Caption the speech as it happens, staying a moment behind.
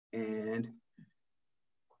And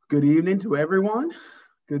good evening to everyone.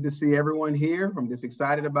 Good to see everyone here. I'm just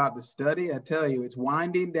excited about the study. I tell you, it's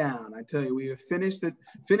winding down. I tell you, we have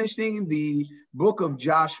finishing the book of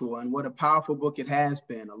Joshua, and what a powerful book it has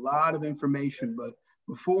been. A lot of information, but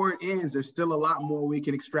before it ends, there's still a lot more we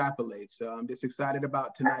can extrapolate. So I'm just excited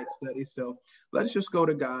about tonight's study. So let's just go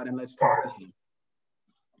to God and let's talk to him.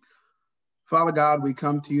 Father God, we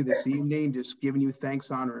come to you this evening, just giving you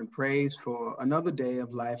thanks, honor, and praise for another day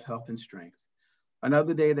of life, health, and strength.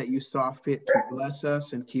 Another day that you saw fit to bless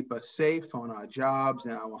us and keep us safe on our jobs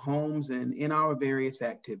and our homes and in our various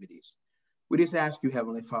activities. We just ask you,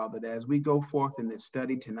 Heavenly Father, that as we go forth in this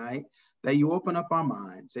study tonight, that you open up our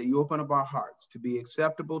minds, that you open up our hearts to be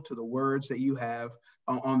acceptable to the words that you have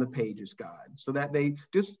on the pages, God, so that they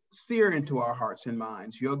just sear into our hearts and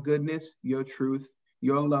minds, your goodness, your truth,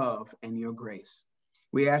 your love, and your grace.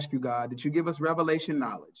 We ask you, God, that you give us revelation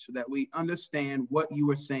knowledge so that we understand what you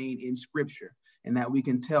are saying in Scripture, and that we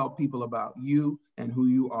can tell people about you and who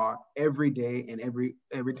you are every day and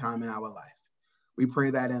every time in our life. We pray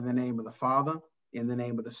that in the name of the Father, in the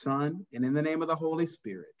name of the Son, and in the name of the Holy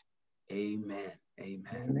Spirit. Amen.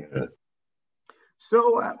 Amen. Amen.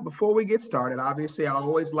 So before we get started, obviously, I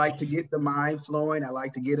always like to get the mind flowing. I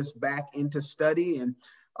like to get us back into study. And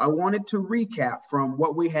I wanted to recap from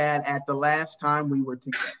what we had at the last time we were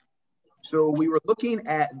together. So we were looking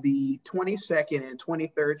at the 22nd and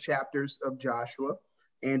 23rd chapters of Joshua.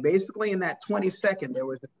 And basically in that 22nd, there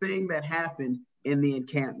was a thing that happened in the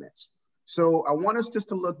encampments. So I want us just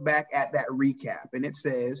to look back at that recap. And it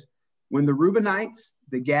says, when the Reubenites,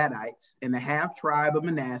 the Gadites, and the half tribe of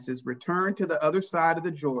Manasseh returned to the other side of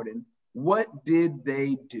the Jordan, what did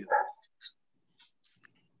they do?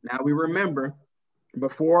 Now we remember,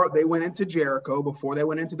 before they went into Jericho, before they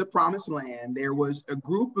went into the promised land, there was a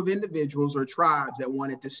group of individuals or tribes that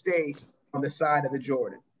wanted to stay on the side of the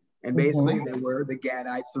Jordan. And basically they were the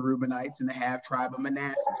Gadites, the Reubenites, and the half tribe of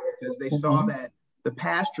Manasseh, because they saw that the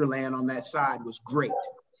pasture land on that side was great.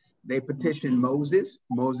 They petitioned Moses.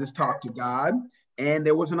 Moses talked to God, and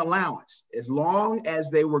there was an allowance. As long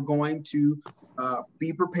as they were going to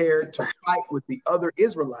be prepared to fight with the other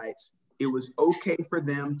Israelites, it was okay for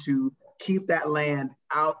them to keep that land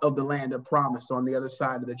out of the land of promise on the other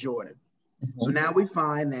side of the Jordan. So now we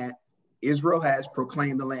find that Israel has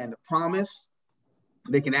proclaimed the land of promise.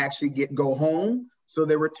 They can actually go home. So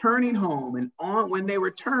they're returning home. And when they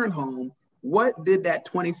return home, what did that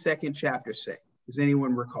 22nd chapter say? Does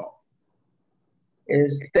anyone recall?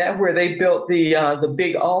 Is that where they built the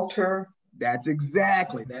big altar? That's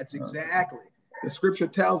exactly. The scripture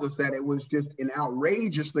tells us that it was just an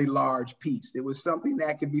outrageously large piece. It was something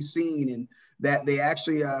that could be seen, and that they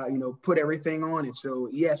actually, put everything on it. So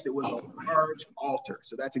yes, it was a large altar.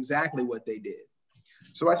 So that's exactly what they did.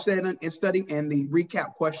 So I said in studying in the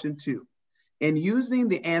recap question 2, in using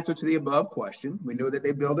the answer to the above question, we know that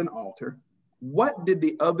they built an altar. What did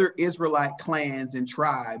the other Israelite clans and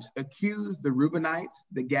tribes accuse the Reubenites,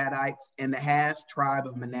 the Gadites, and the half tribe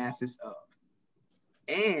of Manasseh of?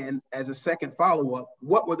 And as a second follow-up,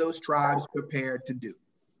 what were those tribes prepared to do?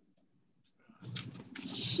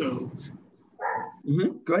 So,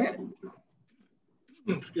 go ahead.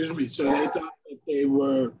 Excuse me. So they thought that they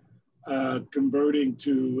were converting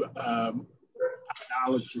to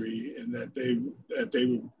idolatry, and that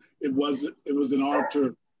it was an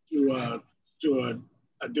altar to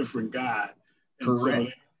a different god, and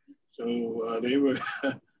correct. So they were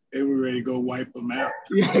ready to go wipe them out.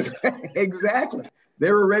 Yeah, exactly. They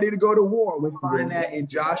were ready to go to war. We find that in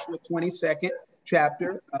Joshua 22nd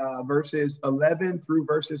chapter, verses 11 through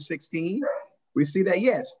verses 16. We see that,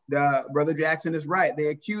 yes, Brother Jackson is right. They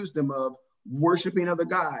accused them of worshiping other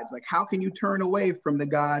gods. Like, how can you turn away from the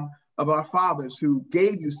God of our fathers who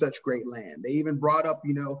gave you such great land? They even brought up,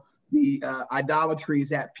 the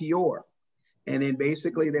idolatries at Peor. And then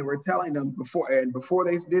basically they were telling them before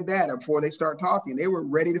they did that, or before they start talking, they were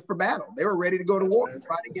ready for battle. They were ready to go to war and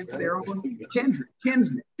fight against their own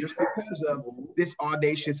kinsmen, just because of this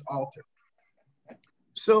audacious altar.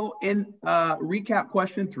 So in recap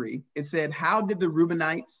question 3, it said, how did the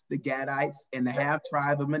Reubenites, the Gadites, and the half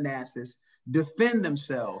tribe of Manasseh defend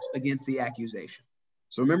themselves against the accusation?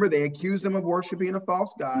 So remember, they accused them of worshiping a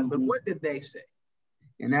false god, but what did they say?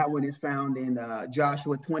 And that one is found in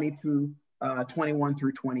Joshua 22, 21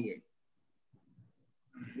 through 28.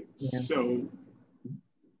 So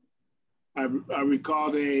I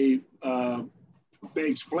recall they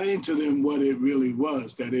explained to them what it really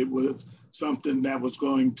was, that it was something that was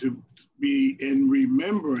going to be in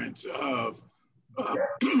remembrance of,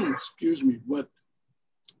 excuse me, what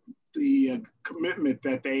the commitment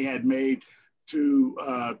that they had made to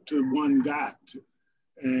one God.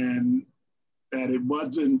 and that it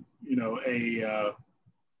wasn't, you know, a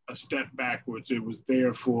step backwards. It was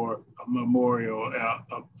there for a memorial,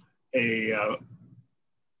 a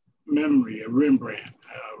memory, a Rembrandt.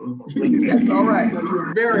 That's all right. No,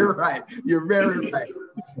 you're very right. You're very right.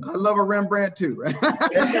 I love a Rembrandt too, right?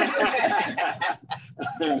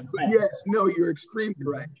 Yes, no, you're extremely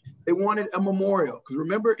right. They wanted a memorial because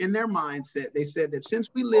remember, in their mindset, they said that since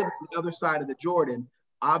we live on the other side of the Jordan,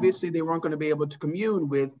 obviously they weren't going to be able to commune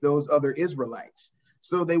with those other Israelites.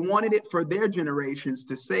 So they wanted it for their generations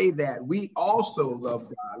to say that we also love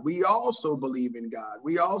God. We also believe in God.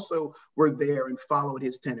 We also were there and followed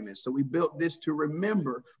his tenements. So we built this to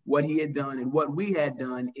remember what he had done and what we had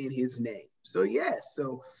done in his name. So yes,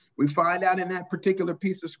 so we find out in that particular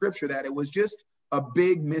piece of scripture that it was just a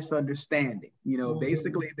big misunderstanding. You know,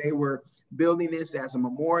 basically they were building this as a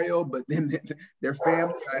memorial, but then their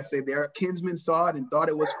family, I say their kinsmen saw it and thought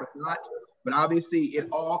it was for naught. But obviously it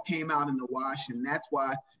all came out in the wash. And that's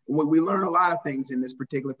why we learn a lot of things in this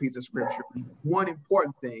particular piece of scripture. One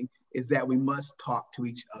important thing is that we must talk to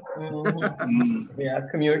each other. Yeah,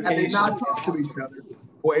 communication. Had they not talked to each other,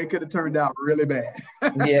 boy, it could have turned out really bad.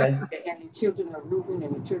 Yes. And the children of Reuben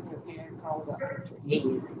and the children of Gad called up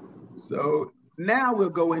Ed. So now we'll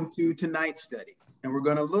go into tonight's study. And we're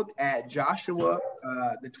going to look at Joshua,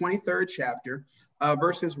 the 23rd chapter,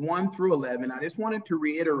 verses 1 through 11. I just wanted to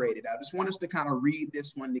reiterate it. I just want us to kind of read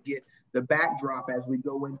this one to get the backdrop as we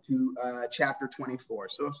go into chapter 24.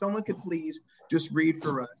 So if someone could please just read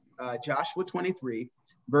for us Joshua 23,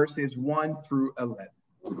 verses 1 through 11.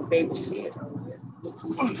 Baby said, let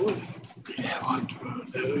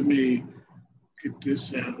me get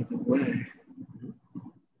this out of the way.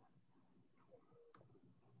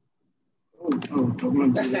 Oh, don't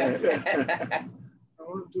want to do that. I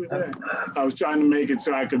want to do that. I was trying to make it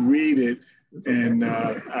so I could read it, and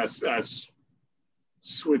I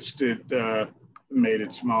switched it, made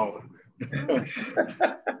it smaller.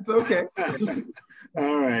 It's okay.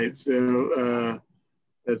 All right, so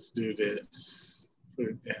let's do this. Put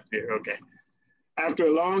it down here, okay. After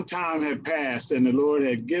a long time had passed and the Lord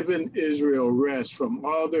had given Israel rest from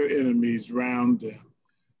all their enemies round them,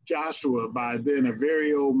 Joshua, by then a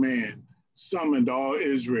very old man, summoned all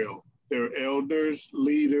Israel, their elders,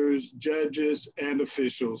 leaders, judges, and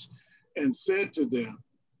officials, and said to them,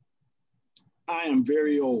 I am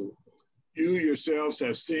very old. You yourselves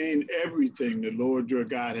have seen everything the Lord your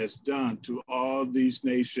God has done to all these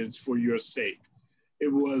nations for your sake.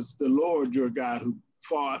 It was the Lord your God who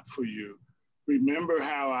fought for you. Remember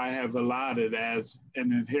how I have allotted as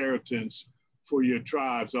an inheritance for your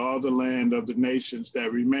tribes all the land of the nations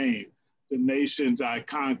that remain, the nations I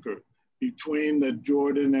conquered, between the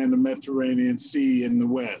Jordan and the Mediterranean Sea in the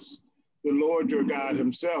west. The Lord your God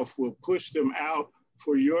himself will push them out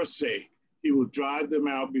for your sake. He will drive them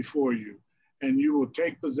out before you, and you will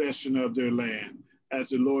take possession of their land, as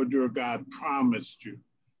the Lord your God promised you.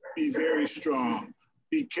 Be very strong.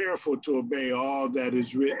 Be careful to obey all that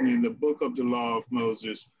is written in the book of the law of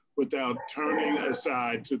Moses, without turning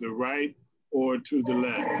aside to the right or to the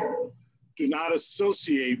left. Do not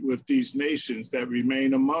associate with these nations that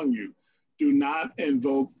remain among you. Do not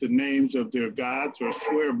invoke the names of their gods or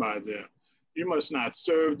swear by them. You must not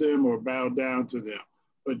serve them or bow down to them,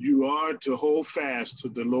 but you are to hold fast to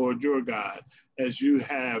the Lord your God, as you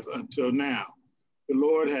have until now. The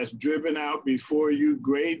Lord has driven out before you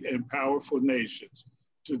great and powerful nations.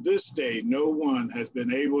 To this day, no one has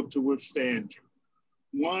been able to withstand you.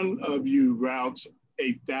 One of you routs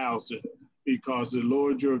 8,000, because the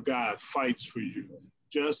Lord your God fights for you,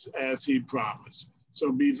 just as he promised.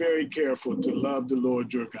 So be very careful to love the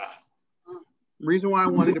Lord your God. Reason why I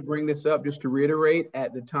wanted to bring this up, just to reiterate,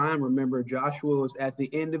 at the time, remember, Joshua was at the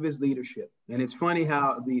end of his leadership. And it's funny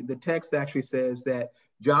how the text actually says that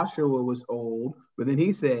Joshua was old, but then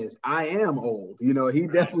he says, I am old. You know, he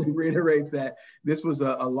definitely reiterates that this was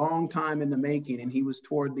a long time in the making, and he was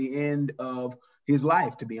toward the end of his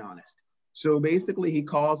life, to be honest. So basically, he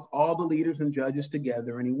calls all the leaders and judges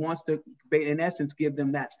together, and he wants to, in essence, give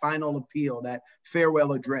them that final appeal, that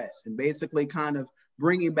farewell address, and basically kind of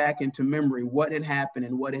bringing back into memory what had happened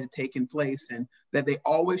and what had taken place, and that they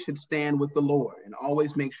always should stand with the Lord and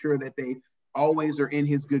always make sure that they always are in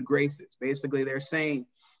his good graces. Basically, they're saying,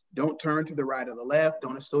 don't turn to the right or the left,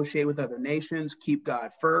 don't associate with other nations, keep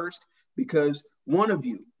God first, because one of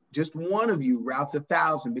you, just one of you, routs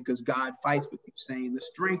 1,000 because God fights with you, saying the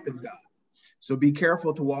strength of God. So be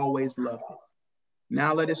careful to always love him.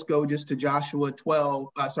 Now let us go just to Joshua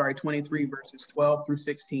 23, verses 12 through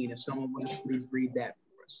 16. If someone would please read that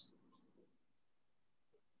for us.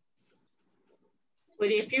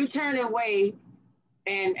 But if you turn away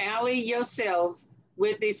and ally yourselves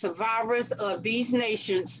with the survivors of these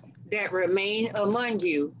nations that remain among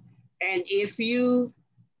you. And if you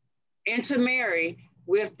intermarry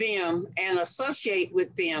with them and associate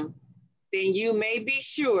with them, then you may be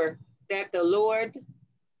sure that the Lord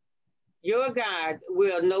your God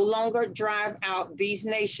will no longer drive out these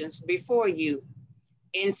nations before you.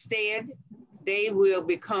 Instead, they will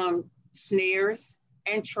become snares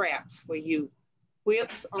and traps for you,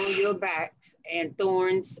 whips on your backs and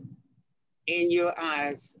thorns in your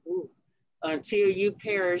eyes, until you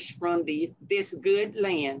perish from this good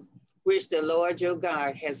land which the Lord your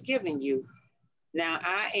God has given you. Now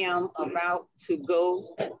I am about to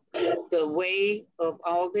go the way of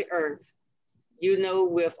all the earth. You know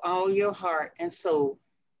with all your heart and soul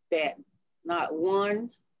that not one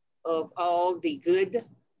of all the good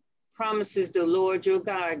promises the Lord your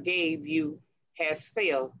God gave you has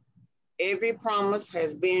failed. Every promise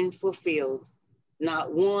has been fulfilled.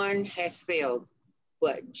 Not one has failed.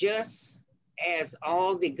 But just as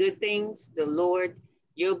all the good things the Lord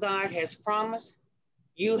your God has promised,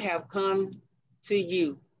 you have come to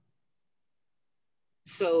you.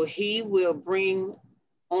 So he will bring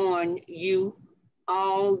on you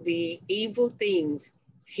all the evil things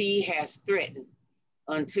he has threatened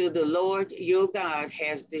until the Lord your God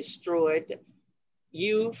has destroyed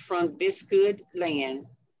you from this good land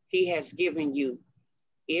he has given you.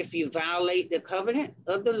 If you violate the covenant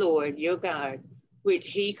of the Lord your God, which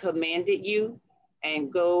he commanded you,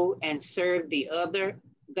 and go and serve the other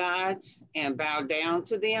gods and bow down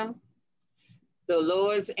to them, the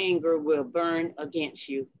Lord's anger will burn against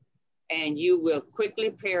you, and you will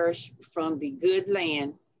quickly perish from the good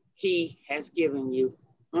land he has given you.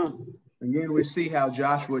 Again, we see how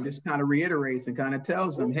Joshua just kind of reiterates and kind of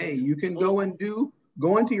tells them, hey, you can go into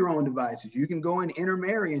your own devices. You can go and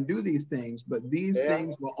intermarry and do these things, but these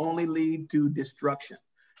things will only lead to destruction.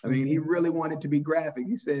 I mean, he really wanted to be graphic.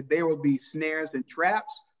 He said, there will be snares and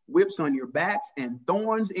traps, whips on your backs, and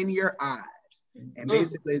thorns in your eyes. And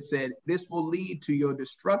basically it said, this will lead to your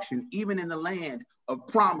destruction, even in the land of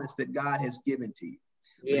promise that God has given to you.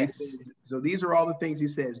 Yes. Says, so these are all the things he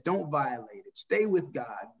says. Don't violate it. Stay with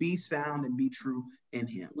God. Be sound and be true in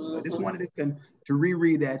him. So I just wanted to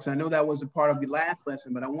reread that, because I know that was a part of the last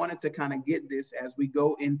lesson, but I wanted to kind of get this as we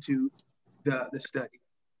go into the study.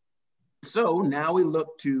 So now we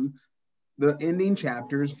look to the ending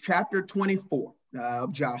chapters, chapter 24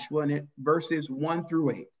 of Joshua, and verses 1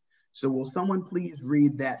 through 8. So will someone please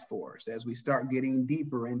read that for us as we start getting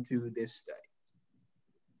deeper into this study?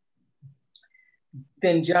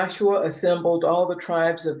 Then Joshua assembled all the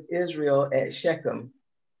tribes of Israel at Shechem.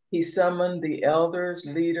 He summoned the elders,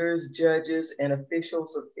 leaders, judges, and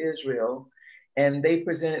officials of Israel, and they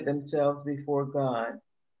presented themselves before God.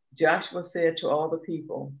 Joshua said to all the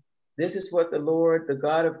people, "This is what the Lord, the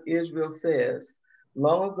God of Israel, says.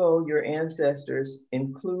 Long ago, your ancestors,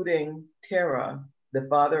 including Terah, the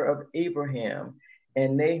father of Abraham,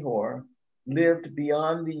 and Nahor, lived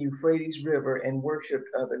beyond the Euphrates River and worshiped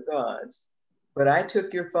other gods. But I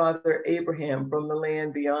took your father Abraham from the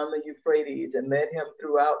land beyond the Euphrates and led him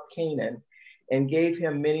throughout Canaan and gave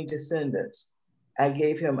him many descendants. I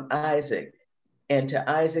gave him Isaac, and to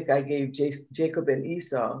Isaac I gave Jacob and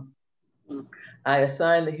Esau. I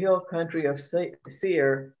assigned the hill country of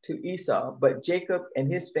Seir to Esau, but Jacob and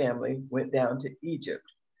his family went down to Egypt.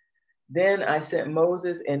 Then I sent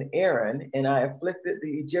Moses and Aaron, and I afflicted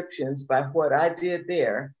the Egyptians by what I did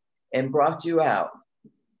there and brought you out.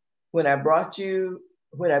 When I brought your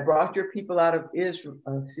people out of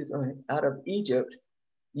Egypt,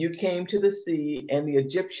 you came to the sea, and the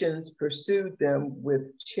Egyptians pursued them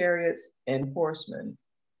with chariots and horsemen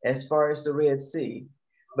as far as the Red Sea.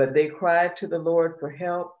 But they cried to the Lord for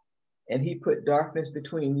help, and he put darkness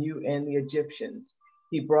between you and the Egyptians.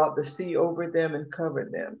 He brought the sea over them and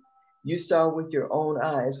covered them. You saw with your own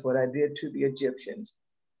eyes what I did to the Egyptians.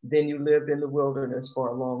 Then you lived in the wilderness for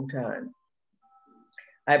a long time.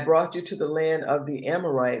 I brought you to the land of the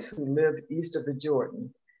Amorites who lived east of the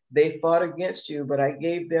Jordan. They fought against you, but I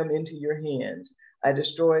gave them into your hands. I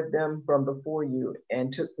destroyed them from before you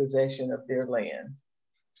and took possession of their land."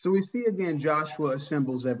 So we see again, Joshua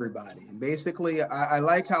assembles everybody. And basically, I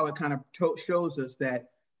like how it kind of shows us that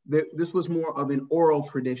this was more of an oral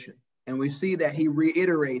tradition. And we see that he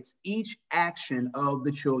reiterates each action of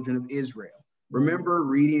the children of Israel. Remember,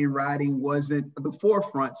 reading and writing wasn't at the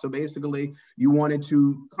forefront. So basically, you wanted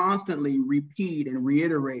to constantly repeat and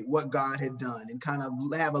reiterate what God had done and kind of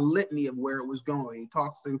have a litany of where it was going. He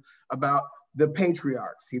talks about the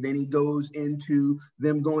patriarchs. Then he goes into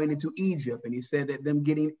them going into Egypt, and he said that them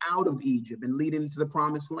getting out of Egypt and leading into the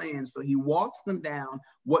promised land. So he walks them down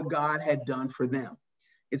what God had done for them.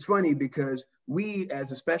 it's funny because we,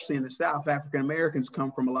 as especially in the South, African Americans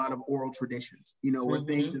come from a lot of oral traditions, you know, where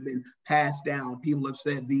things have been passed down. People have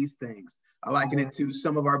said these things. I liken it to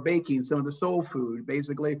some of our baking, some of the soul food.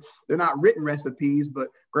 Basically, they're not written recipes, but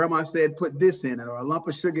grandma said, put this in it or a lump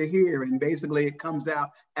of sugar here. And basically it comes out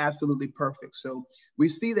absolutely perfect. So we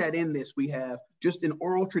see that in this. We have just an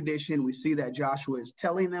oral tradition. We see that Joshua is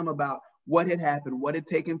telling them about what had happened, what had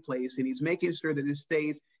taken place, and he's making sure that this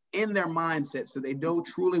stays in their mindset so they know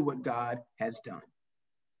truly what God has done.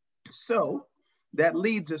 So that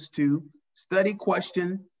leads us to study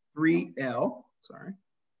question 3L. Sorry.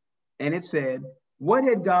 And it said, what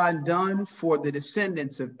had God done for the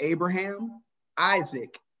descendants of Abraham,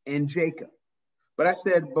 Isaac, and Jacob? But I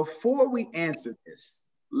said, before we answer this,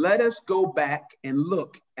 let us go back and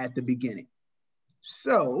look at the beginning.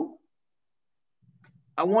 So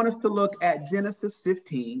I want us to look at Genesis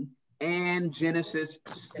 15 and Genesis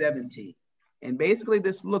 17. And basically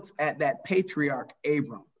this looks at that patriarch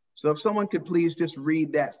Abram. So if someone could please just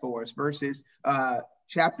read that for us,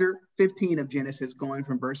 chapter 15 of Genesis, going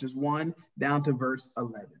from verses 1 down to verse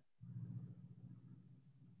 11.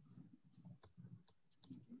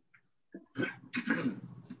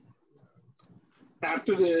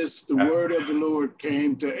 After this, the word of the Lord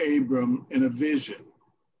came to Abram in a vision.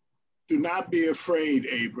 Do not be afraid,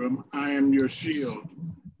 Abram. I am your shield,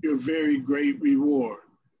 your very great reward.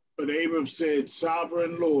 But Abram said,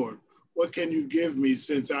 Sovereign Lord, what can you give me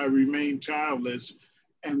since I remain childless,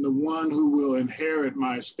 and the one who will inherit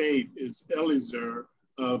my estate is Eliezer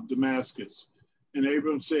of Damascus? And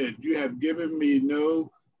Abram said, you have given me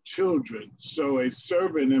no children, so a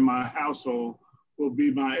servant in my household will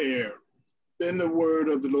be my heir. Then the word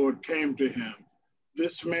of the Lord came to him.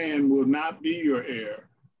 This man will not be your heir,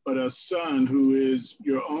 but a son who is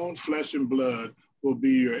your own flesh and blood will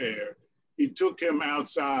be your heir. He took him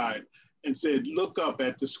outside and said, look up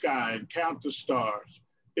at the sky and count the stars,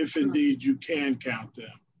 if indeed you can count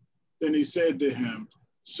them. Then he said to him,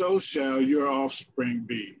 so shall your offspring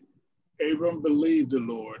be. Abram believed the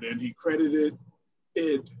Lord, and he credited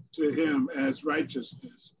it to him as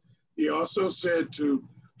righteousness. He also said to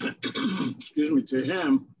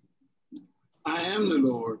him, I am the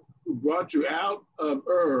Lord who brought you out of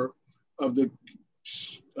Ur of the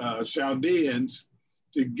Chaldeans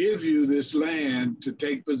to give you this land to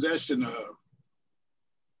take possession of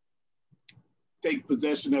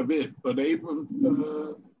it. But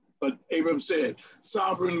Abram said,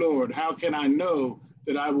 Sovereign Lord, how can I know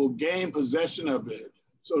that I will gain possession of it?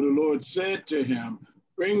 So the Lord said to him,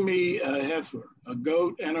 bring me a heifer, a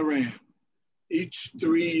goat, and a ram, each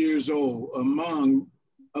 3 years old, along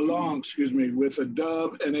with a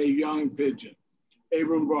dove and a young pigeon.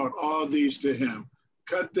 Abram brought all these to him,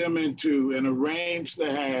 cut them in two, and arranged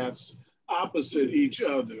the halves opposite each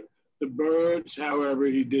other. The birds, however,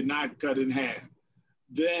 he did not cut in half.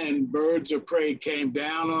 Then birds of prey came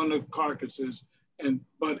down on the carcasses,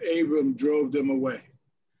 but Abram drove them away.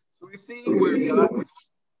 So we see where God,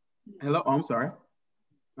 hello, oh, I'm sorry.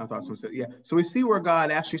 I thought someone said, yeah. So we see where God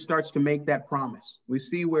actually starts to make that promise. We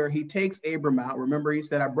see where he takes Abram out. Remember, he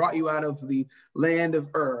said, I brought you out of the land of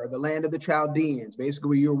Ur, the land of the Chaldeans.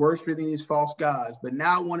 Basically, you're worshiping these false gods. But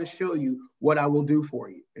now I want to show you what I will do for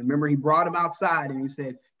you. And remember, he brought him outside and he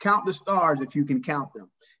said, count the stars if you can count them.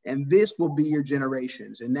 And this will be your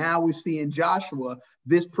generations. And now we see in Joshua,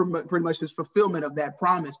 this pretty much this fulfillment of that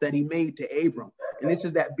promise that he made to Abram. And this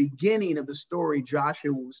is that beginning of the story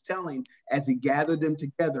Joshua was telling as he gathered them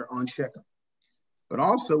together on Shechem. But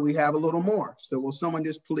also we have a little more. So will someone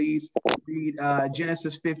just please read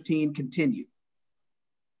Genesis 15, continue.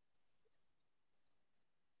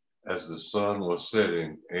 As the sun was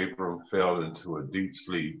setting, Abram fell into a deep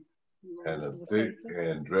sleep, and a thick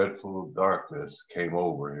and dreadful darkness came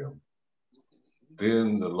over him.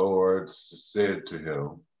 Then the Lord said to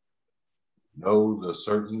him, know for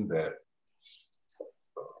certain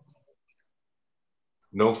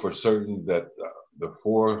that the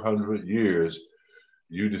 400 years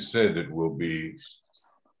you descended will be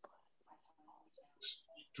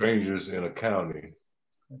strangers in a country,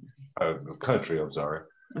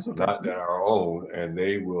 not in our own, and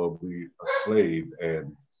they will be a slave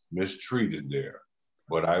and mistreated there.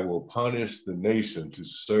 But I will punish the nation to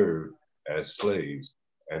serve as slaves,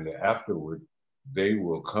 and afterward they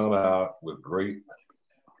will come out with great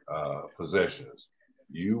possessions.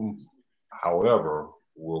 You, however,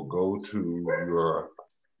 will go to your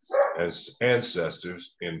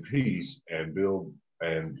ancestors in peace and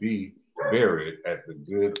be buried at the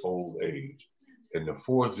good old age. In the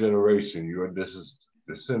fourth generation, your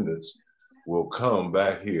descendants will come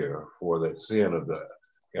back here, for that sin of the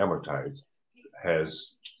Amorites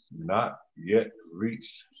has not yet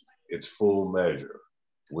reached its full measure.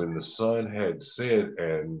 When the sun had set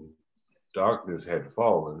and darkness had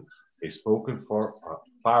fallen, a smoking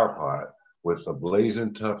firepot with a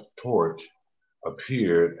blazing torch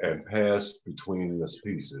appeared and passed between the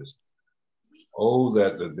pieces. Oh,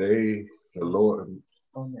 that the day the Lord,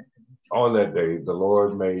 on that day, the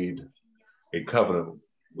Lord made a covenant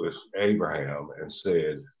with Abraham and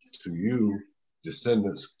said, to you,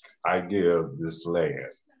 descendants, I give this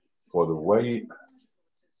land. For the way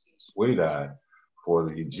I, for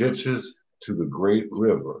the Egyptians to the great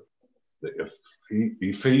river, the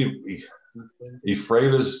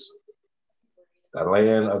Euphrates, the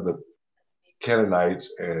land of the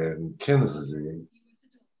Canaanites and Kenizzim,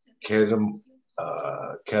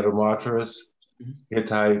 Cadamatras,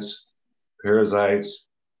 Hittites, Perizzites,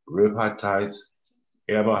 Riphathites,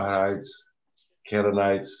 Amorites,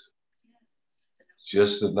 Canaanites,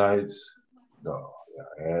 Justinites,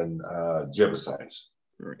 and Jebusites.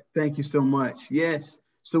 Thank you so much. Yes.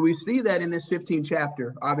 So we see that in this 15th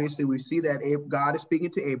chapter, obviously we see that God is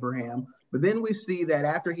speaking to Abraham, but then we see that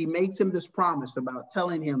after he makes him this promise about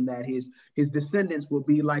telling him that his descendants will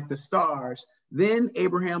be like the stars, then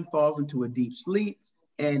Abraham falls into a deep sleep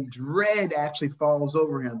and dread actually falls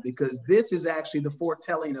over him, because this is actually the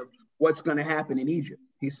foretelling of what's going to happen in Egypt.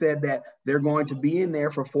 He said that they're going to be in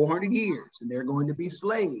there for 400 years and they're going to be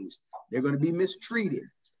slaves. They're going to be mistreated.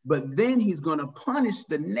 But then he's going to punish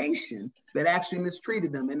the nation that actually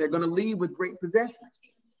mistreated them, and they're going to leave with great possessions.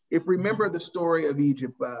 If remember the story of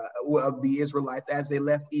Egypt, of the Israelites as they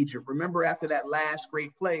left Egypt, remember after that last great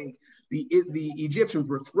plague, the Egyptians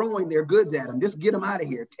were throwing their goods at them. Just get them out of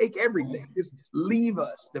here. Take everything. Just leave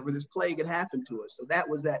us. That this plague had happened to us. So that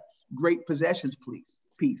was that great possessions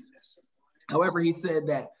piece. However, he said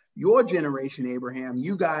that your generation, Abraham,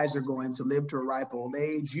 you guys are going to live to a ripe old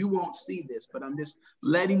age. You won't see this, but I'm just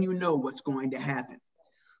letting you know what's going to happen.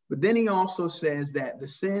 But then he also says that the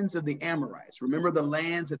sins of the Amorites, remember the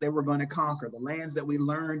lands that they were going to conquer, the lands that we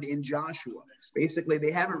learned in Joshua. Basically,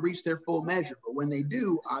 they haven't reached their full measure, but when they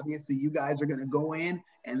do, obviously you guys are going to go in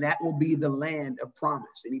and that will be the land of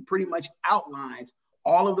promise. And he pretty much outlines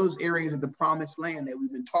all of those areas of the promised land that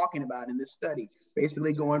we've been talking about in this study,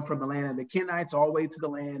 basically going from the land of the Kenites all the way to the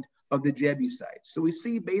land of the Jebusites. So we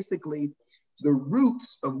see basically the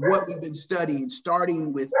roots of what we've been studying,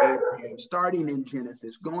 starting with Abraham, starting in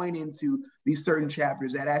Genesis, going into these certain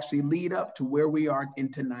chapters that actually lead up to where we are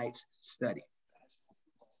in tonight's study.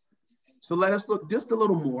 So let us look just a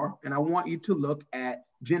little more, and I want you to look at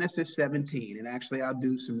Genesis 17, and actually I'll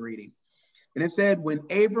do some reading. And it said, when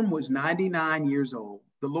Abram was 99 years old,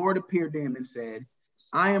 the Lord appeared to him and said,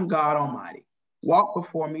 I am God Almighty. Walk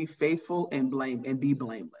before me faithful and be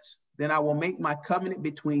blameless. Then I will make my covenant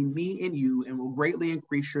between me and you and will greatly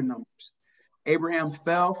increase your numbers. Abraham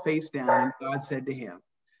fell face down, and God said to him,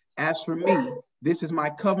 as for me, this is my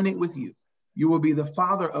covenant with you. You will be the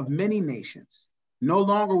father of many nations. No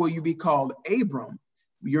longer will you be called Abram.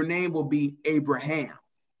 Your name will be Abraham,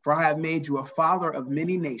 for I have made you a father of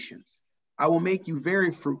many nations. I will make you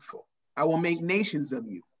very fruitful. I will make nations of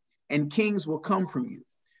you, and kings will come from you.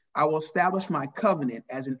 I will establish my covenant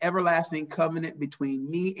as an everlasting covenant between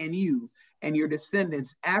me and you and your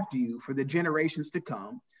descendants after you for the generations to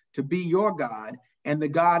come, to be your God and the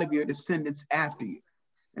God of your descendants after you.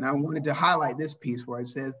 And I wanted to highlight this piece where it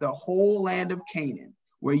says, the whole land of Canaan,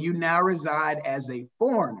 where you now reside as a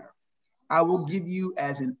foreigner, I will give you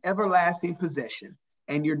as an everlasting possession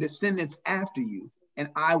and your descendants after you, and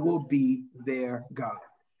I will be their God.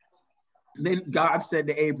 Then God said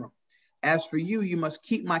to Abram, as for you, you must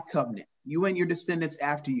keep my covenant, you and your descendants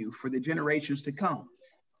after you, for the generations to come.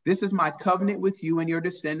 This is my covenant with you and your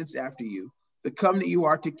descendants after you, the covenant you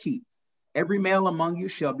are to keep. Every male among you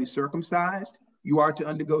shall be circumcised. You are to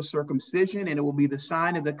undergo circumcision, and it will be the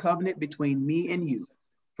sign of the covenant between me and you.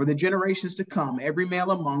 For the generations to come, every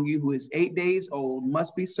male among you who is 8 days old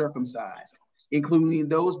must be circumcised, including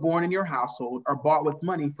those born in your household or bought with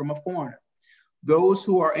money from a foreigner. Those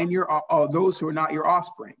who are not your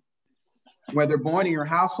offspring, whether born in your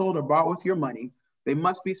household or bought with your money, they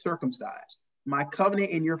must be circumcised. My covenant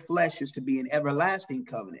in your flesh is to be an everlasting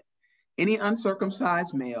covenant. Any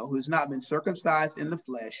uncircumcised male who has not been circumcised in the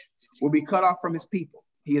flesh will be cut off from his people.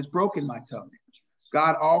 He has broken my covenant.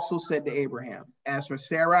 God also said to Abraham, as for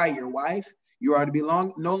Sarai, your wife, you are to be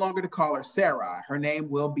no longer to call her Sarai. Her name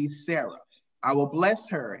will be Sarah. I will bless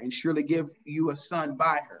her and surely give you a son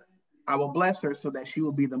by her. I will bless her so that she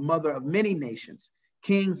will be the mother of many nations.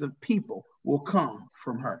 Kings of people will come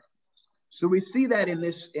from her. So we see that in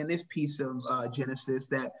this piece of Genesis,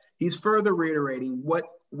 that he's further reiterating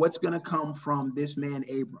what's going to come from this man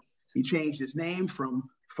Abram. He changed his name from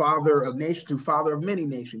father of nations to father of many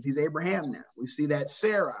nations. He's Abraham now. We see that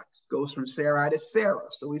Sarah goes from Sarai to Sarah.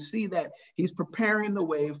 So we see that he's preparing the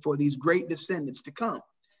way for these great descendants to come.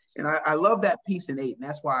 And I love that piece in 8, and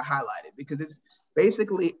that's why I highlight it, because it's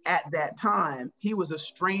basically at that time, he was a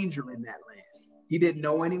stranger in that land. He didn't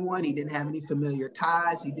know anyone. He didn't have any familiar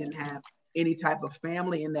ties. He didn't have any type of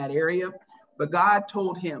family in that area. But God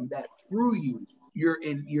told him that through you, the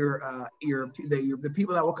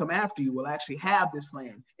people that will come after you will actually have this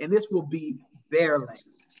land, and this will be their land.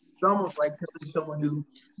 It's almost like telling someone who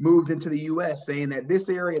moved into the U.S. saying that this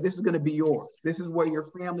area, this is going to be yours. This is where your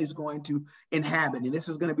family is going to inhabit, and this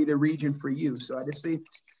is going to be the region for you. So I just see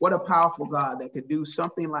what a powerful God that could do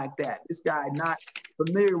something like that. This guy, not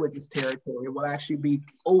familiar with this territory, will actually be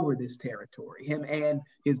over this territory, him and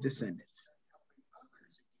his descendants.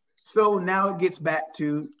 So now it gets back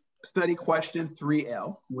to study question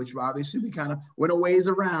 3L, which obviously we kind of went a ways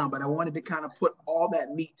around, but I wanted to kind of put all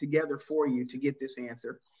that meat together for you to get this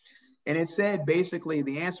answer. And it said basically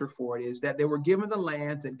the answer for it is that they were given the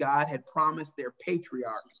lands that God had promised their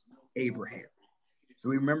patriarch Abraham. So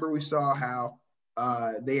we remember we saw how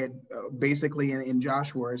they had basically in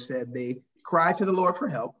Joshua said they cried to the Lord for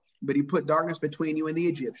help, but he put darkness between you and the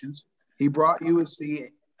Egyptians. He brought you a sea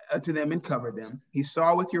to them and covered them. He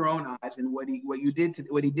saw with your own eyes and what he did to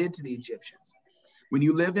the Egyptians. When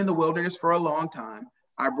you lived in the wilderness for a long time,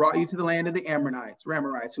 I brought you to the land of the Amorites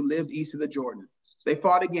who lived east of the Jordan. They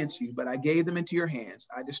fought against you, but I gave them into your hands.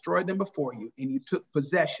 I destroyed them before you, and you took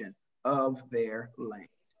possession of their land.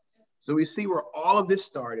 So we see where all of this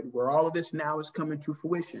started, where all of this now is coming to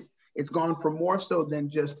fruition. It's gone for more so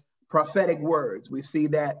than just prophetic words. We see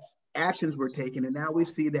that actions were taken, and now we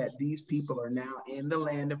see that these people are now in the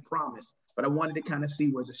land of promise. But I wanted to kind of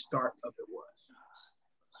see where the start of it was.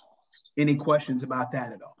 Any questions about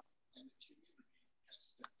that at all?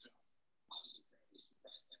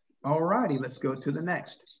 All righty, let's go to the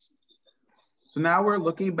next. So now we're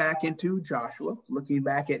looking back into Joshua, looking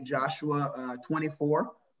back at Joshua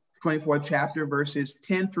 24th chapter, verses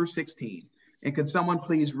 10 through 16. And could someone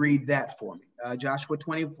please read that for me? Joshua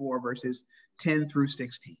 24, verses 10 through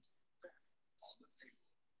 16.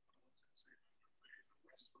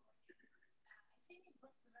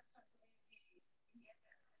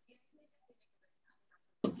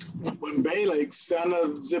 When Balak, son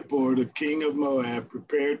of Zippor, the king of Moab,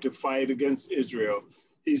 prepared to fight against Israel,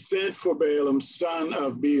 he sent for Balaam, son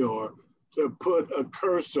of Beor, to put a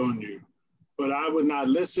curse on you. But I would not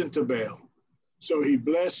listen to Balaam. So he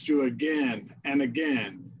blessed you again and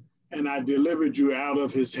again, and I delivered you out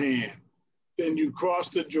of his hand. Then you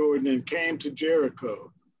crossed the Jordan and came to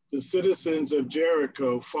Jericho. The citizens of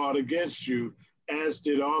Jericho fought against you, as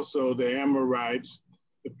did also the Amorites,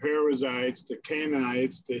 the Perizzites, the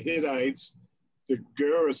Canaanites, the Hittites, the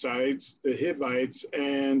Gerasites, the Hivites,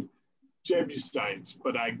 and Jebusites,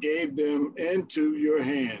 but I gave them into your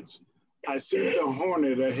hands. I sent the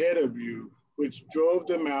hornet ahead of you, which drove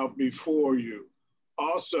them out before you.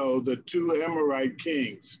 Also the 2 Amorite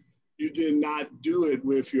kings. You did not do it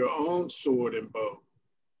with your own sword and bow.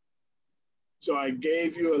 So I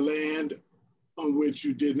gave you a land on which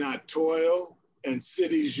you did not toil, and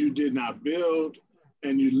cities you did not build,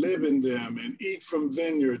 and you live in them and eat from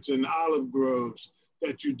vineyards and olive groves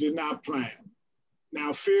that you did not plant.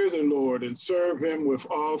 Now fear the Lord and serve him with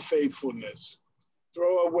all faithfulness.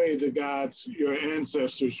 Throw away the gods your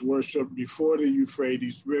ancestors worshiped before the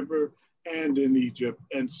Euphrates River and in Egypt,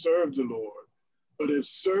 and serve the Lord. But if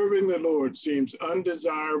serving the Lord seems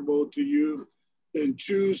undesirable to you, then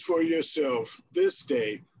choose for yourself this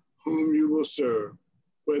day whom you will serve,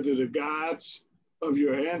 whether the gods of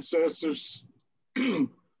your ancestors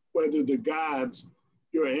whether the gods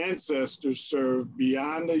your ancestors served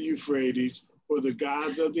beyond the Euphrates or the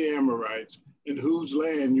gods of the Amorites in whose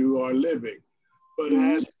land you are living. But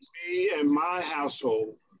as for me and my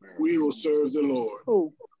household, we will serve the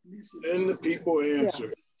Lord. Then the people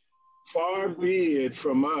answered, far be it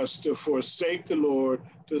from us to forsake the Lord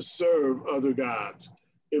to serve other gods.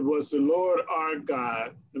 It was the Lord our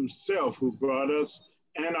God himself who brought us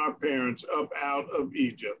and our parents up out of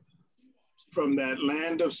Egypt, from that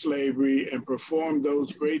land of slavery, and performed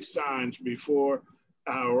those great signs before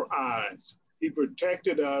our eyes. He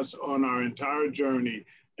protected us on our entire journey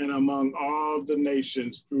and among all the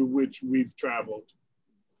nations through which we've traveled.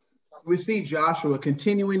 We see Joshua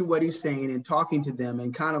continuing what he's saying and talking to them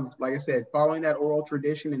and kind of, like I said, following that oral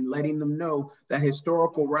tradition and letting them know that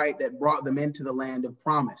historical right that brought them into the land of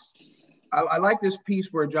promise. I like this piece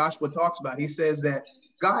where Joshua talks about, he says that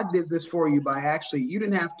God did this for you by actually, you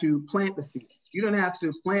didn't have to plant the fields. You didn't have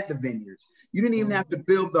to plant the vineyards. You didn't even have to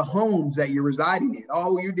build the homes that you're residing in.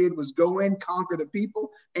 All you did was go in, conquer the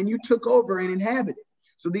people, and you took over and inhabited.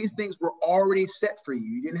 So these things were already set for you.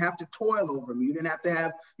 You didn't have to toil over them. You didn't have to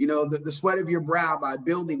have, the sweat of your brow by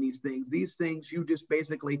building these things. These things you just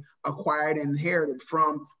basically acquired and inherited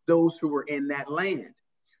from those who were in that land.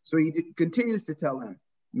 So he continues to tell him,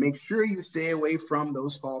 make sure you stay away from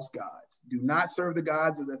those false gods. Do not serve the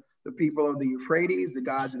gods of the people of the Euphrates, the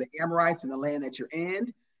gods of the Amorites in the land that you're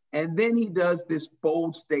in. And then he does this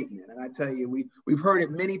bold statement. And I tell you, we've heard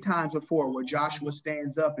it many times before where Joshua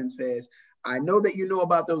stands up and says, I know that you know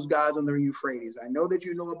about those gods on the Euphrates. I know that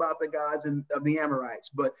you know about the gods of the Amorites.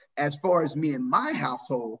 But as far as me and my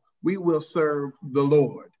household, we will serve the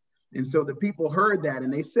Lord. And so the people heard that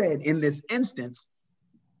and they said, in this instance,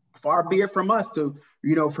 far be it from us to,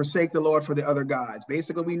 forsake the Lord for the other gods.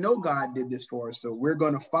 Basically, we know God did this for us, so we're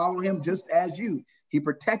going to follow him just as you. He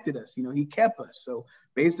protected us, he kept us. So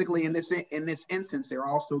basically, in this instance, they're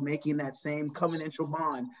also making that same covenantal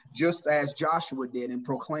bond, just as Joshua did, and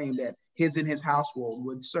proclaimed that his and his household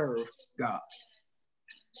would serve God.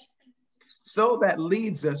 So that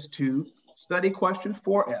leads us to study question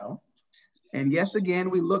 4L. And yes,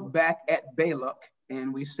 again, we look back at Balak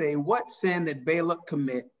and we say, what sin did Balak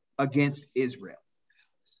commit against Israel?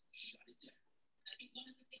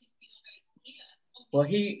 Well,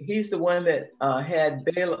 he's the one that had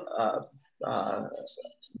Balaam.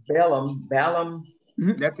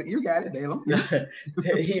 That's it. You got it, Balaam.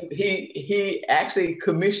 he actually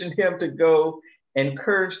commissioned him to go and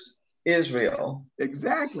curse Israel.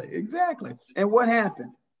 Exactly. And what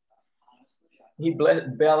happened? He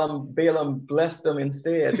blessed Balaam blessed them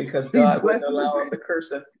instead because God wouldn't allow him to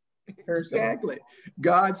curse him. Exactly.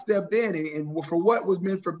 God stepped in and for what was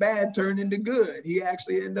meant for bad turned into good. He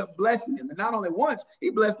actually ended up blessing him. And not only once, he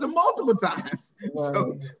blessed them multiple times. Right.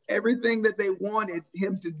 So everything that they wanted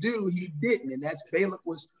him to do, he didn't. And that's Balak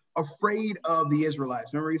was afraid of the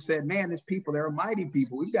Israelites. Remember, he said, man, these people, they're a mighty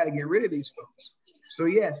people. We've got to get rid of these folks. So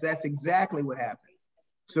yes, that's exactly what happened.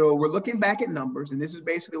 So we're looking back at Numbers, and this is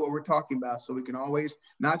basically what we're talking about. So we can always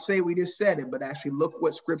not say we just said it, but actually look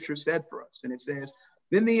what scripture said for us. And it says,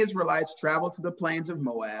 then the Israelites traveled to the plains of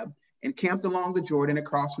Moab and camped along the Jordan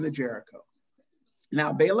across from the Jericho.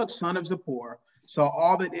 Now Balak, son of Zippor, saw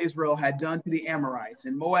all that Israel had done to the Amorites,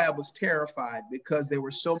 and Moab was terrified because there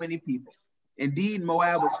were so many people. Indeed,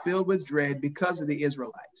 Moab was filled with dread because of the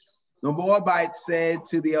Israelites. The Moabites said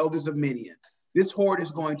to the elders of Midian, this horde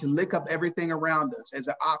is going to lick up everything around us as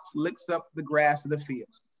an ox licks up the grass of the field.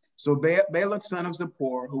 So Balak, son of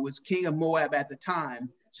Zippor, who was king of Moab at the time,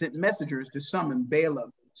 sent messengers to summon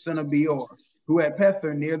Balaam, son of Beor, who at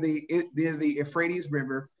Pethor near the Euphrates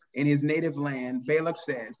River in his native land. Balak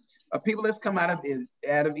said, a people that's come out of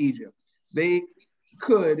Egypt, they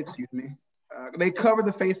cover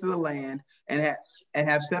the face of the land and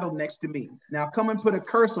have settled next to me. Now come and put a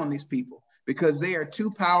curse on these people because they are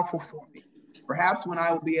too powerful for me. Perhaps when I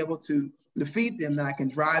will be able to defeat them, then I can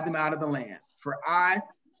drive them out of the land. For I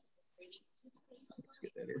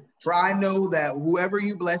know that whoever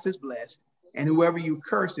you bless is blessed, and whoever you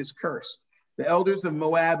curse is cursed. The elders of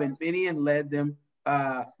Moab and Midian left,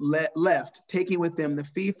 taking with them the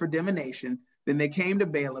fee for divination. Then they came to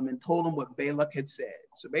Balaam and told him what Balak had said.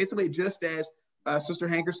 So basically, just as Sister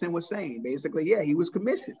Hankerson was saying, basically, yeah, he was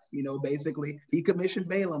commissioned. Basically, he commissioned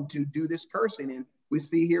Balaam to do this cursing. And we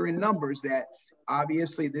see here in Numbers that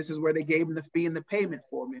obviously this is where they gave him the fee and the payment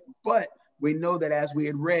for it. But we know that as we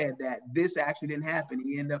had read that this actually didn't happen.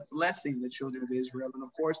 He ended up blessing the children of Israel. And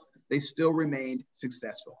of course, they still remained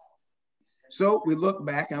successful. So we look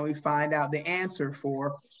back and we find out the answer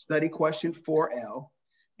for study question 4L.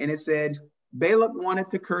 And it said, Balak wanted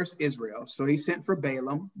to curse Israel. So he sent for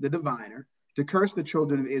Balaam, the diviner, to curse the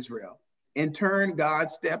children of Israel. In turn, God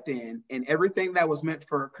stepped in and everything that was meant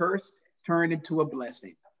for a curse turned into a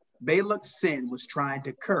blessing. Balak's sin was trying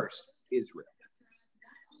to curse Israel.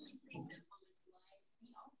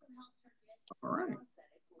 All right.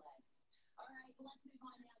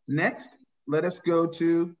 Next, let us go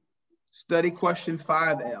to study question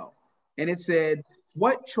 5L. And it said,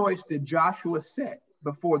 what choice did Joshua set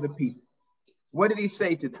before the people? What did he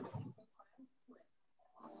say to them?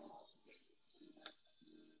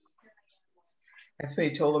 That's why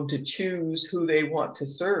he told them to choose who they want to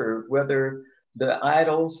serve, whether the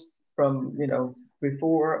idols from,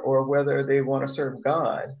 before or whether they want to serve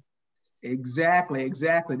God. Exactly.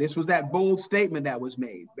 This was that bold statement that was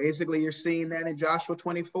made. Basically, you're seeing that in Joshua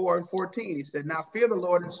 24:14. He said, now fear the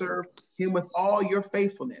Lord and serve him with all your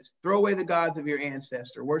faithfulness. Throw away the gods of your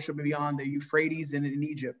ancestor. Worship beyond the Euphrates and in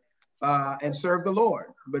Egypt. And serve the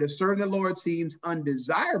Lord. But if serving the Lord seems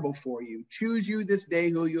undesirable for you, choose you this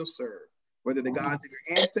day who you'll serve. whether the gods of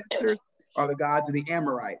your ancestors or the gods of the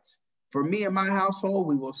Amorites. For me and my household,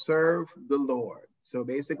 we will serve the Lord. So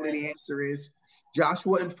basically the answer is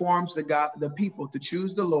Joshua informs the people to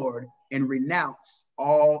choose the Lord and renounce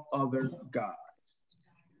all other gods.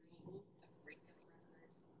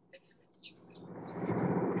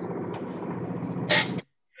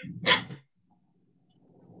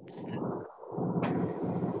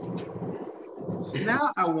 So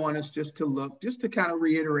now I want us just to kind of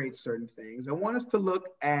reiterate certain things. I want us to look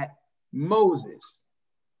at Moses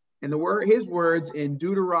and his words in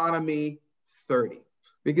Deuteronomy 30,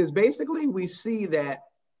 because basically we see that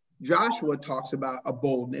Joshua talks about a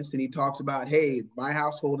boldness and he talks about, hey, my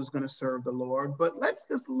household is going to serve the Lord. But let's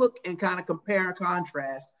just look and kind of compare and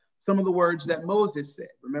contrast some of the words that Moses said.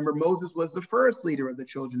 Remember, Moses was the first leader of the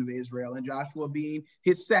children of Israel and Joshua being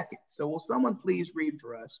his second. So will someone please read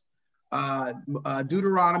for us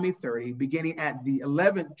Deuteronomy 30, beginning at the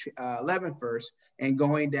 11th verse and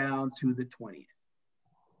going down to the 20th.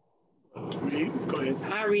 Go ahead.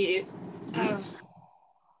 I read it.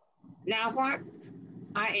 Now what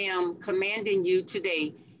I am commanding you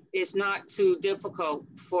today is not too difficult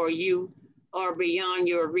for you or beyond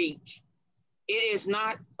your reach. It is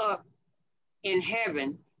not up in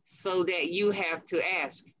heaven so that you have to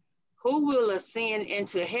ask, who will ascend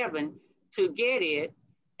into heaven to get it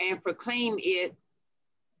and proclaim it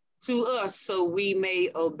to us so we may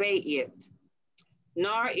obey it?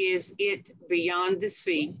 Nor is it beyond the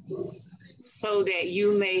sea, so that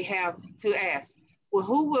you may have to ask, well,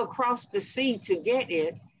 who will cross the sea to get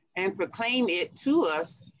it and proclaim it to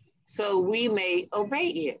us so we may obey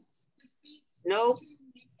it? Nope,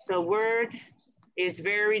 the word is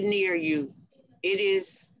very near you. It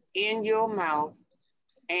is in your mouth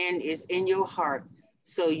and is in your heart,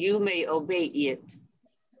 so you may obey it.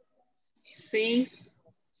 See,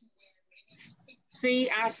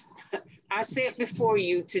 I set before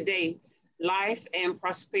you today life and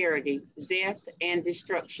prosperity, death and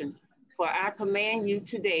destruction. For I command you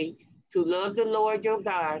today to love the Lord your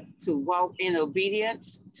God, to walk in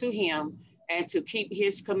obedience to him, and to keep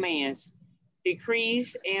his commands,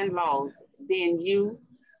 decrees, and laws. Then you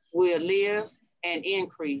will live and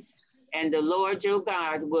increase, and the Lord your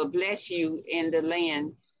God will bless you in the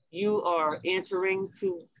land you are entering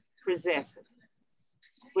to possess.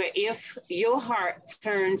 But if your heart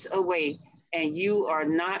turns away and you are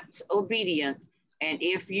not obedient, and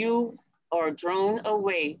if you are drawn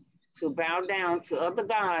away to bow down to other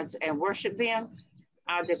gods and worship them,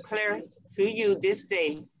 I declare to you this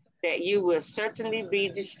day that you will certainly be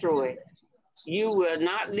destroyed. You will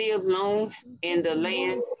not live long in the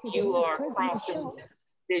land you are crossing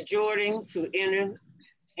the Jordan to enter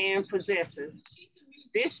and possess.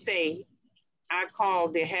 This day I call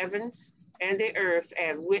the heavens and the earth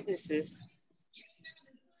as witnesses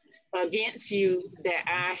against you that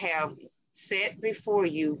I have set before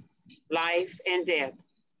you life and death,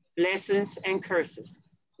 blessings and curses.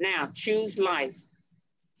 Now choose life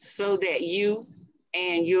so that you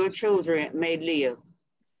and your children may live,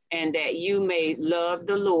 and that you may love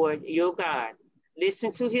the Lord your God.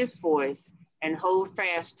 Listen to his voice and hold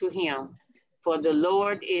fast to him, for the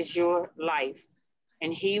Lord is your life,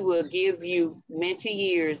 and he will give you many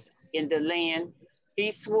years in the land he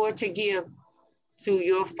swore to give to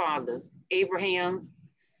your fathers, Abraham,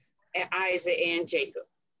 and Isaac, and Jacob.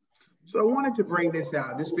 So I wanted to bring this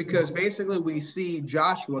out just because basically we see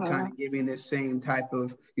Joshua kind of giving this same type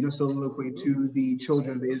of, soliloquy to the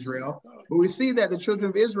children of Israel. But we see that the children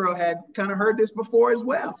of Israel had kind of heard this before as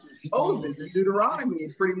well. Moses in Deuteronomy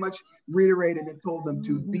had pretty much reiterated and told them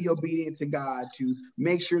to be obedient to God, to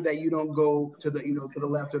make sure that you don't go to the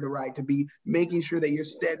left or the right, to be making sure that you're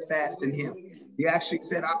steadfast in him. He actually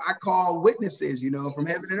said, I call witnesses, from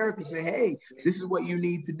heaven and earth to say, hey, this is what you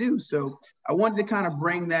need to do. So I wanted to kind of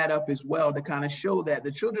bring that up as well to kind of show that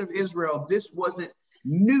the children of Israel, this wasn't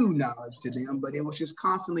new knowledge to them, but it was just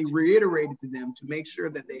constantly reiterated to them to make sure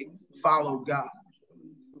that they followed God.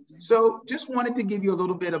 So just wanted to give you a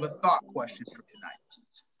little bit of a thought question for tonight.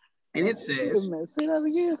 And it says,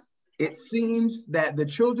 it seems that the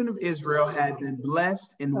children of Israel had been blessed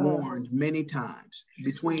and warned many times.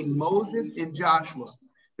 Between Moses and Joshua,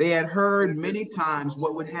 they had heard many times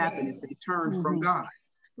what would happen if they turned from God.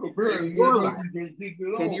 In your life,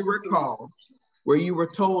 can you recall where you were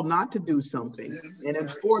told not to do something, and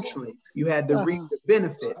unfortunately, you had to reap the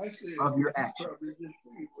benefits of your actions?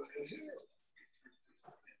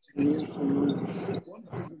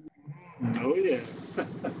 Oh, yeah.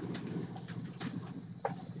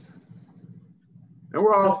 And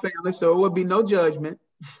we're all family, so it would be no judgment.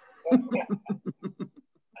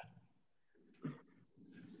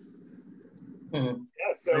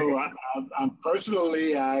 Yes, So I'm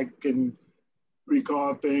personally, I can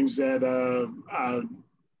recall things that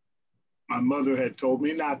my mother had told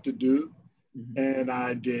me not to do, and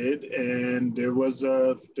I did, and there was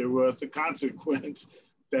a consequence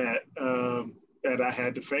that that I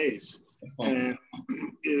had to face, and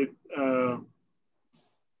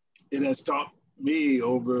it has taught me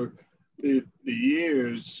over the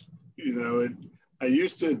years. You know, I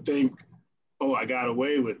used to think, oh, I got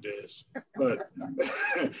away with this, but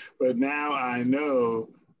but now I know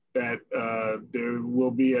that there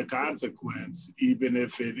will be a consequence, even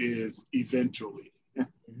if it is eventually.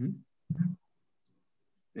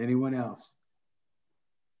 Anyone else?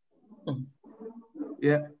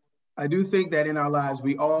 Yeah, I do think that in our lives,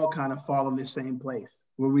 we all kind of fall in the same place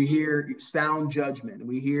where we hear sound judgment,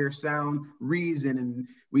 we hear sound reason, and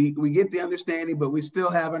we get the understanding, but we still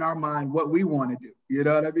have in our mind what we want to do. You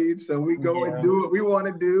know what I mean? So we go and do what we want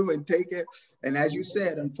to do and take it. And as you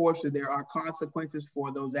said, unfortunately, there are consequences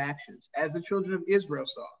for those actions. As the children of Israel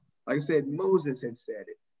saw, like I said, Moses had said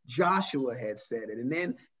it, Joshua had said it. And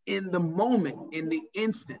then in the moment, in the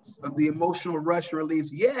instance of the emotional rush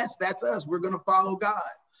release, yes, that's us. We're going to follow God.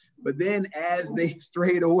 But then as they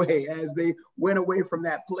strayed away, as they went away from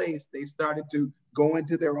that place, they started to go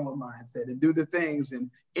into their own mindset and do the things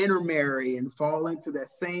and intermarry and fall into that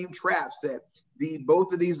same traps that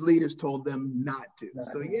both of these leaders told them not to.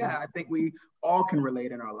 So yeah, I think we all can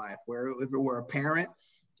relate in our life, where if it were a parent,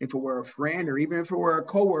 if it were a friend, or even if it were a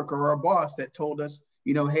coworker or a boss that told us,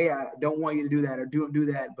 you know, hey, I don't want you to do that or do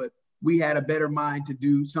that, but we had a better mind to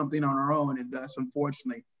do something on our own, and thus,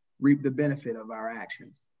 unfortunately, reap the benefit of our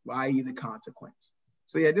actions, i.e. the consequence.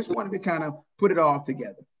 So yeah, just wanted to kind of put it all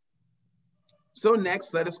together. So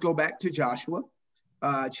next, let us go back to Joshua,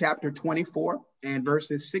 chapter 24 and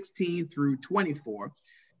verses 16 through 24.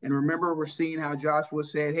 And remember, we're seeing how Joshua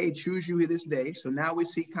said, hey, choose you this day. So now we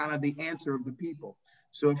see kind of the answer of the people.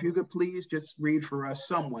 So if you could please just read for us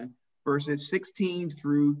someone, verses 16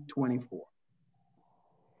 through 24.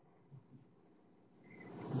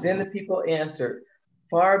 Then the people answered,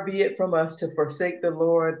 far be it from us to forsake the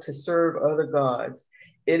Lord to serve other gods.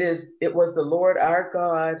 It was the Lord our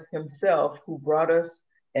God himself who brought us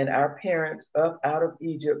and our parents up out of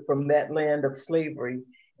Egypt from that land of slavery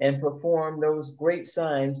and performed those great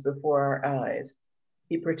signs before our eyes.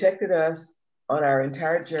 He protected us on our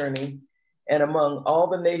entire journey and among all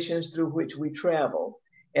the nations through which we traveled.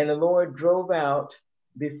 And the Lord drove out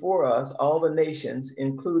before us all the nations,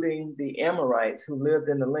 including the Amorites who lived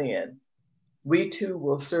in the land. We too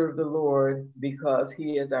will serve the Lord because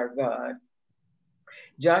he is our God.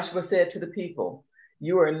 Joshua said to the people,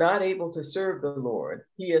 you are not able to serve the Lord.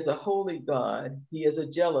 He is a holy God. He is a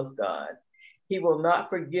jealous God. He will not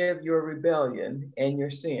forgive your rebellion and your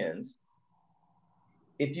sins.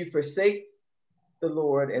 If you forsake the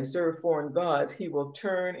Lord and serve foreign gods, he will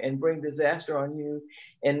turn and bring disaster on you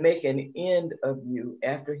and make an end of you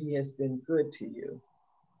after he has been good to you.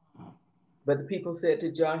 But the people said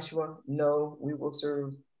to Joshua, no, we will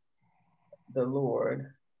serve the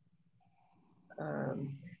Lord.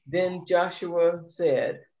 Then Joshua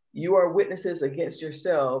said, you are witnesses against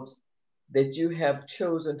yourselves that you have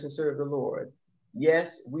chosen to serve the Lord.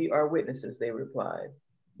 Yes, we are witnesses, they replied.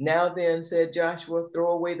 Now then, said Joshua,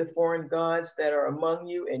 throw away the foreign gods that are among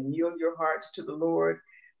you and yield your hearts to the Lord,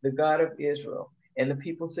 the God of Israel. And the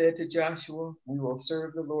people said to Joshua, we will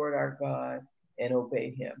serve the Lord our God and obey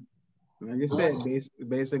him. Like I said,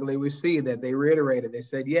 basically we see that they reiterated. They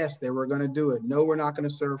said, yes, they were going to do it. No, we're not going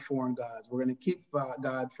to serve foreign gods. We're going to keep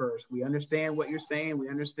God first. We understand what you're saying. We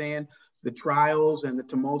understand the trials and the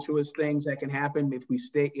tumultuous things that can happen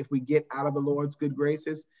if we get out of the Lord's good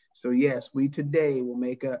graces. So yes, we today will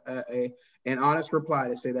make an honest reply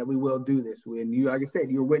to say that we will do this. When you, like I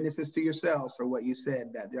said, you're witnesses to yourselves for what you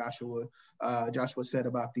said that Joshua said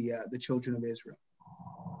about the children of Israel.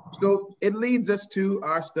 So it leads us to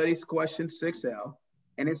our study question 6L,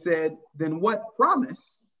 and it said, then what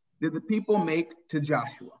promise did the people make to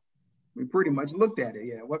Joshua? We pretty much looked at it,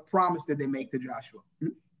 yeah. What promise did they make to Joshua?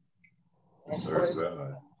 Serve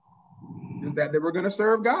God. Is that they were going to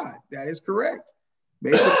serve God. That is correct.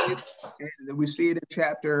 Basically, we see it in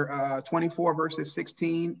chapter 24, verses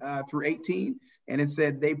 16 through 18, and it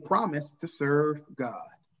said they promised to serve God.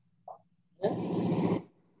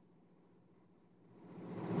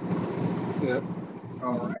 Yep.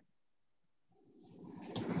 All right.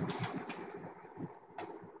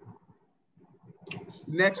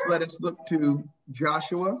 Next, let us look to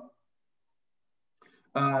Joshua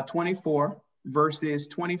 24, verses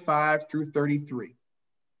 25 through 33.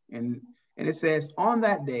 And it says, on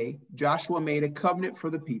that day, Joshua made a covenant for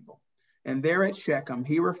the people. And there at Shechem,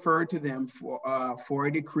 he referred to them for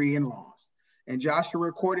a decree and laws. And Joshua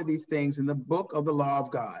recorded these things in the book of the law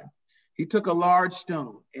of God. He took a large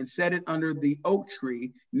stone and set it under the oak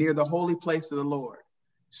tree near the holy place of the Lord.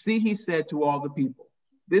 See, he said to all the people,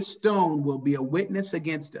 this stone will be a witness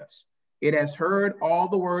against us. It has heard all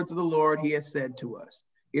the words of the Lord he has said to us.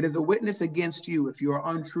 It is a witness against you if you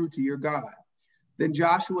are untrue to your God. Then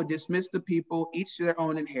Joshua dismissed the people, each to their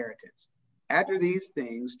own inheritance. After these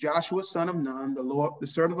things, Joshua, son of Nun, the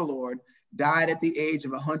servant of the Lord, died at the age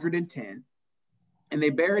of 110, and they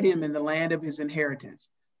buried him in the land of his inheritance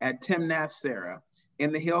at Timnath-Serah,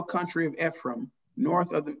 in the hill country of Ephraim,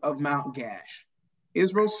 north of Mount Gash.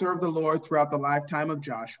 Israel served the Lord throughout the lifetime of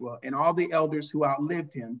Joshua and all the elders who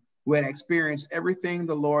outlived him, who had experienced everything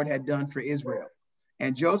the Lord had done for Israel.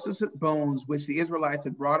 And Joseph's bones, which the Israelites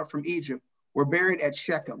had brought up from Egypt, were buried at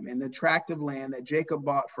Shechem in the tract of land that Jacob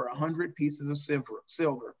bought for 100 pieces of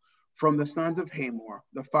silver from the sons of Hamor,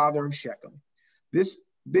 the father of Shechem. This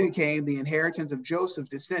became the inheritance of Joseph's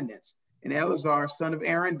descendants. And Eleazar, son of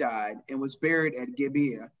Aaron, died and was buried at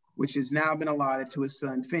Gibeah, which has now been allotted to his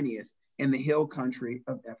son Phinehas in the hill country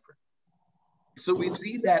of Ephraim. So we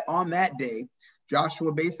see that on that day,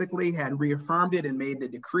 Joshua basically had reaffirmed it and made the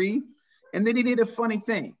decree. And then he did a funny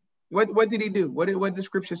thing. What did he do? What did the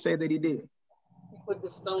scripture say that he did? He put the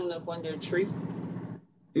stone up under a tree.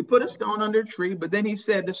 He put a stone under a tree, but then he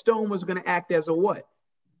said the stone was going to act as a what?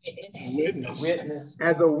 Witness.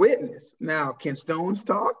 As a witness. Now, can stones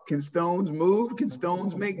talk? Can stones move? Can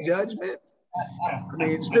stones make judgment? I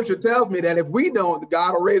mean, scripture tells me that if we don't,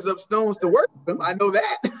 God will raise up stones to worship him. I know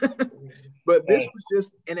that. But this was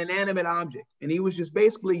just an inanimate object. And he was just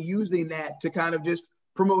basically using that to kind of just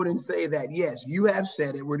promote and say that, yes, you have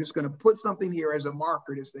said it. We're just going to put something here as a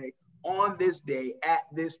marker to say, on this day, at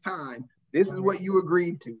this time, this is what you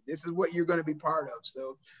agreed to. This is what you're going to be part of.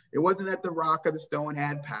 So it wasn't that the rock or the stone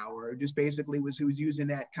had power. It just basically he was using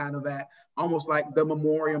that kind of almost like the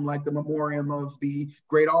memoriam of the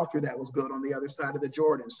great altar that was built on the other side of the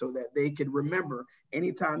Jordan, so that they could remember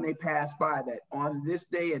anytime they passed by that on this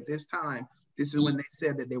day at this time, this is when they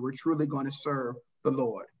said that they were truly going to serve the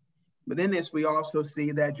Lord. But in this, we also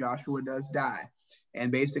see that Joshua does die. And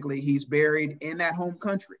basically he's buried in that home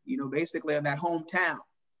country, basically in that hometown.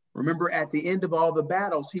 Remember, at the end of all the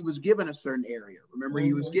battles, he was given a certain area. Remember,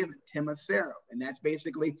 he was given Timnath-Serah, and that's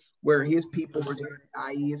basically where his people were,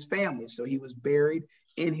 i.e. his family. So he was buried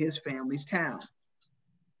in his family's town.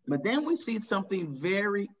 But then we see something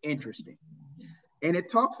very interesting. And it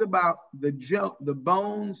talks about the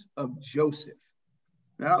bones of Joseph.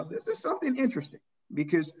 Now, this is something interesting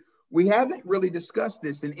because we haven't really discussed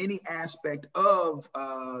this in any aspect of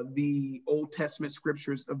the Old Testament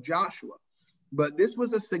scriptures of Joshua. But this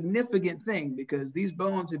was a significant thing because these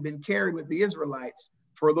bones had been carried with the Israelites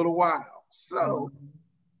for a little while. So,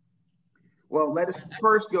 well, let us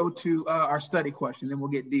first go to our study question, then we'll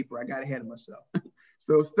get deeper. I got ahead of myself.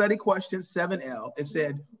 So study question 7L, it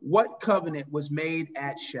said, what covenant was made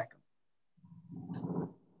at Shechem?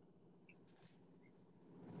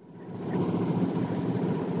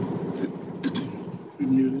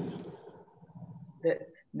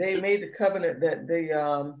 They made the covenant that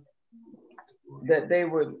they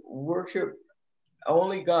would worship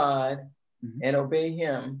only God and obey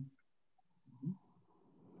him.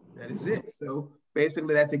 That is it. So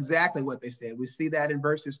basically that's exactly what they said. We see that in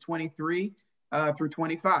verses 23 through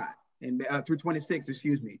 25 and through 26,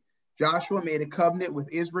 excuse me. Joshua made a covenant with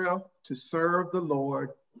Israel to serve the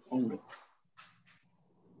Lord only.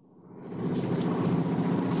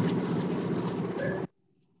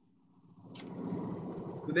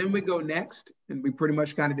 So then we go next, and we pretty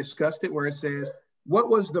much kind of discussed it, where it says, what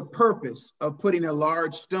was the purpose of putting a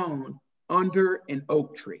large stone under an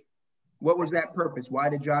oak tree? What was that purpose? Why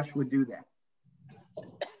did Joshua do that?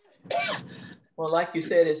 Well, like you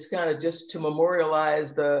said, it's kind of just to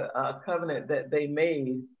memorialize the covenant that they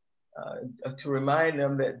made, to remind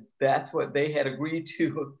them that that's what they had agreed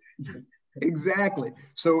to. Exactly.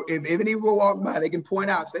 So if anyone walk by, they can point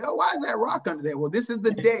out, say, oh, why is that rock under there? Well, this is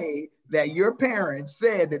the day that your parents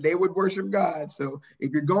said that they would worship God. So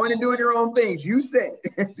if you're going and doing your own things, you said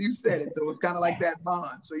it. You said it. So it's kind of like that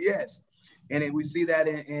bond. So yes. And we see that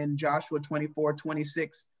in Joshua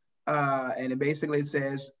 24:26. And it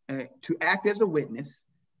says to act as a witness.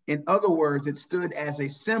 In other words, it stood as a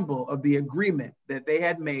symbol of the agreement that they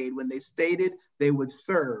had made when they stated they would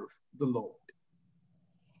serve the Lord.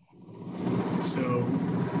 So,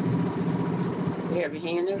 You have your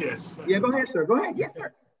hand up? yes. Yeah, go ahead, sir. Go ahead. Yes,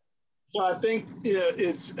 sir. So I think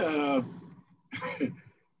it's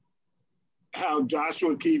how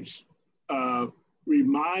Joshua keeps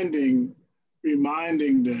reminding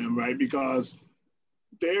reminding them, right? Because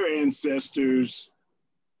their ancestors,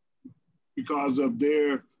 because of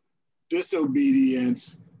their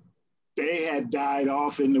disobedience, they had died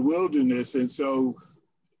off in the wilderness. And so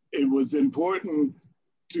it was important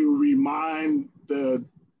to remind the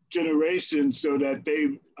generation so that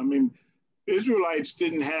Israelites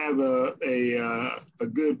didn't have a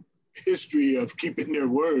good history of keeping their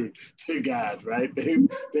word to God, right? They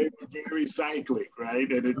were very cyclic, right?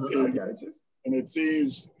 And it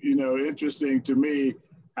seems, interesting to me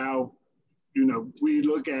how, we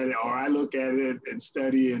look at it, or I look at it and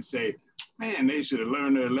study and say, man, they should have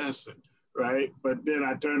learned their lesson, right? But then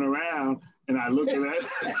I turn around and I look at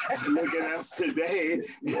us today,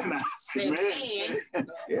 and I say,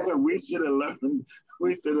 man, we should have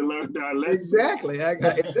learned our lesson. Exactly.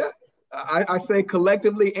 I say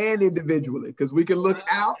collectively and individually, because we can look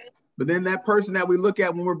out, but then that person that we look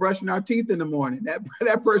at when we're brushing our teeth in the morning,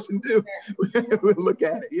 that person too, we'll look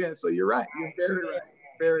at it. Yeah, so you're right. You're very right.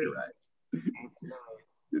 Very right.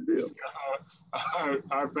 Good deal.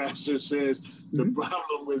 Our pastor says the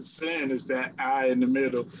problem with sin is that I in the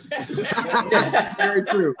middle. Very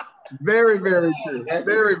true. Very, very true.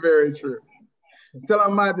 Very, very true. Tell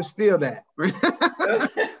him I'm about to steal that.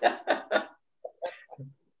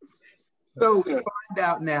 So we find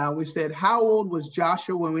out now, we said, how old was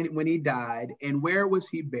Joshua when he died, and where was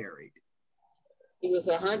he buried? He was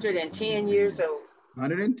 110 years old.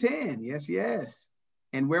 110, yes.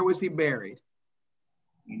 And where was he buried?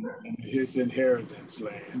 In his inheritance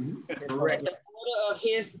land. Correct. The border of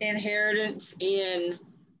his inheritance in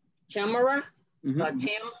Timnah.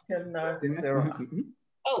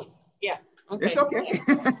 Oh, yeah. Okay. It's okay.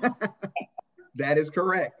 That is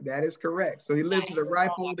correct. That is correct. So he lived to the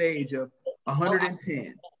ripe old age of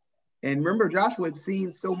 110. And remember, Joshua had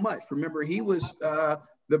seen so much. Remember, he was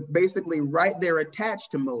basically right there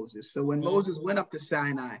attached to Moses. So when Moses went up to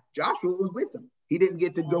Sinai, Joshua was with him. He didn't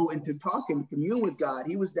get to go and to talk and commune with God.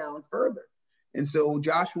 He was down further. And so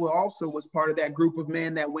Joshua also was part of that group of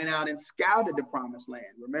men that went out and scouted the promised land.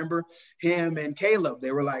 Remember him and Caleb,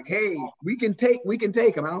 they were like, hey, we can take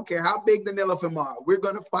them. I don't care how big the Nephilim are. We're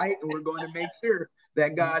going to fight, and we're going to make sure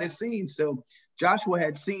that God is seen. So Joshua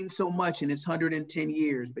had seen so much in his 110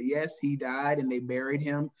 years, but yes, he died and they buried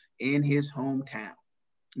him in his hometown,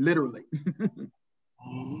 literally.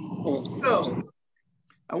 So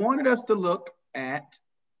I wanted us to look at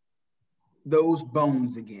those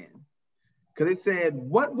bones again, because it said,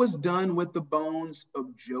 what was done with the bones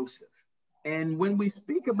of Joseph? And when we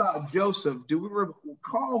speak about Joseph, do we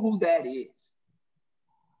recall who that is?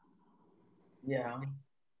 Yeah.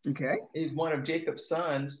 Okay. He's one of Jacob's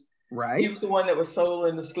sons. Right. He was the one that was sold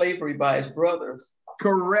into slavery by his brothers.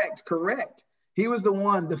 Correct. He was the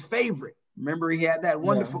one, the favorite. Remember, he had that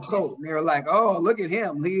wonderful coat, and they were like, oh, look at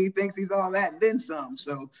him. He thinks he's all that and then some.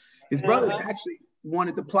 So his brothers actually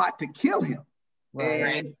wanted to plot to kill him. Right.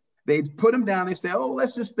 And they put him down. They said, oh,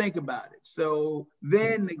 let's just think about it. So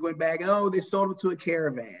then they went back and, they sold him to a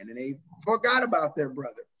caravan, and they forgot about their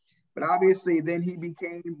brother. But obviously, then he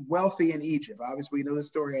became wealthy in Egypt. Obviously, we know the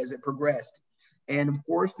story as it progressed. And of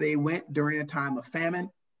course, they went during a time of famine.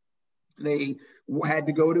 They had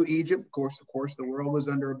to go to Egypt. Of course, the world was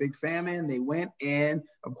under a big famine. They went, and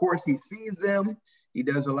of course, he feeds them. He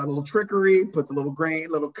does a lot of little trickery, puts a little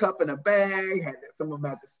cup in a bag, had some of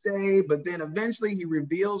them out to stay, but then eventually he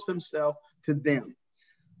reveals himself to them.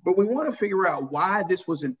 But we want to figure out why this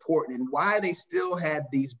was important and why they still had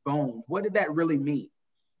these bones. What did that really mean?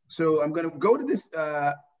 So I'm going to go to this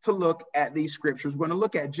to look at these scriptures. We're going to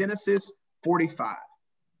look at Genesis 45.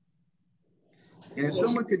 And if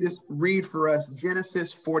someone could just read for us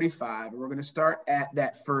Genesis 45, we're going to start at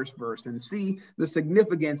that first verse and see the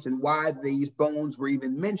significance and why these bones were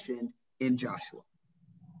even mentioned in Joshua.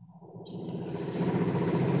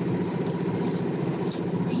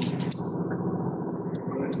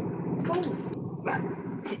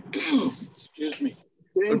 Excuse me.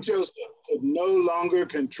 Then Joseph could no longer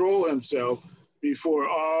control himself before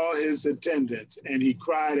all his attendants, and he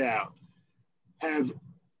cried out,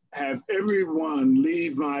 have everyone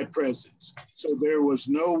leave my presence. So there was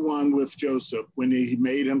no one with Joseph when he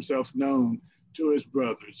made himself known to his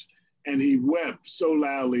brothers. And he wept so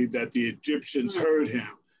loudly that the Egyptians heard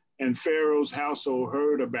him, and Pharaoh's household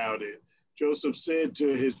heard about it. Joseph said to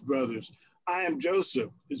his brothers, I am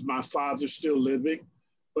Joseph. Is my father still living?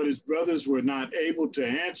 But his brothers were not able to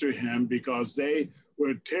answer him because they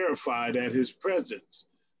were terrified at his presence.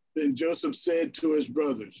 Then Joseph said to his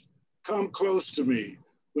brothers, come close to me.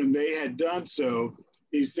 When they had done so,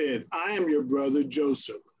 he said, I am your brother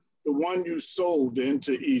Joseph, the one you sold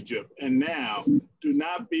into Egypt. And now do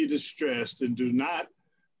not be distressed and do not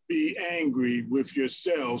be angry with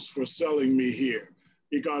yourselves for selling me here,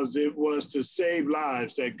 because it was to save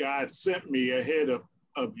lives that God sent me ahead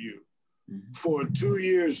of you. For 2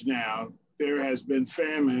 years now, there has been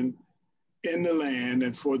famine in the land,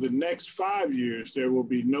 and for the next 5 years, there will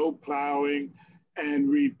be no plowing and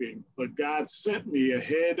reaping. But God sent me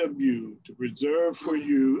ahead of you to preserve for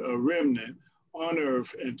you a remnant on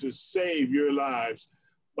earth and to save your lives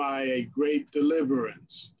by a great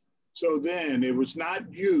deliverance. So then it was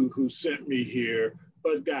not you who sent me here,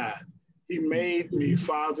 but God. He made me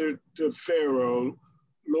father to Pharaoh,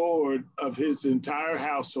 Lord of his entire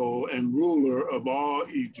household and ruler of all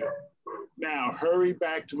Egypt. Now hurry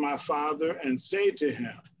back to my father and say to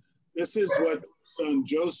him, this is what son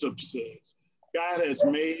Joseph says. God has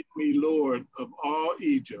made me Lord of all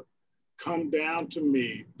Egypt. Come down to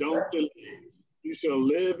me, don't delay. You shall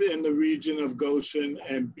live in the region of Goshen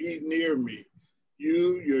and be near me,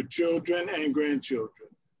 you, your children and grandchildren,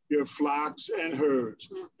 your flocks and herds,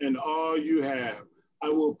 and all you have. I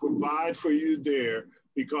will provide for you there,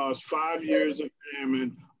 because 5 years of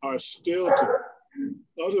famine are still to come.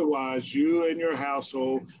 Otherwise, you and your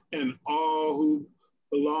household and all who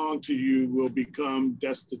belong to you will become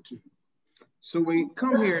destitute. So we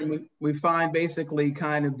come here and we find basically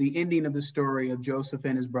kind of the ending of the story of Joseph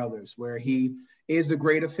and his brothers, where he is a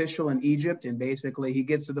great official in Egypt, and basically he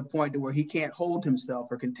gets to the point to where he can't hold himself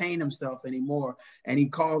or contain himself anymore, and he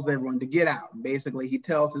calls everyone to get out. And basically he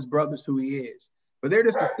tells his brothers who he is, but they're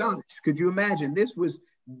just astonished. Could you imagine? This was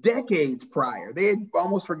decades prior. They had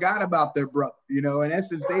almost forgot about their brother. You know, in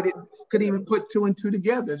essence, they couldn't even put 2 and 2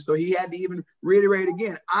 together. So he had to even reiterate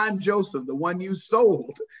again, I'm Joseph, the one you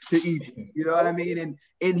sold to Egypt. You know what I mean? And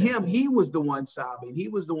in him, he was the one sobbing. He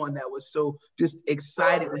was the one that was so just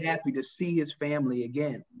excited and happy to see his family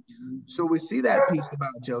again. So we see that piece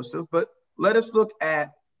about Joseph, but let us look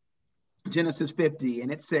at Genesis 50,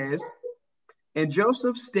 and it says, and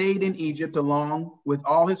Joseph stayed in Egypt along with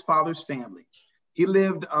all his father's family. He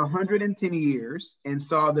lived 110 years and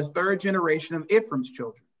saw the 3rd generation of Ephraim's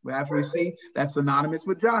children. After we see that's synonymous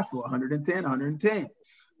with Joshua, 110, 110.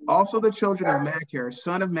 Also, the children of Machir,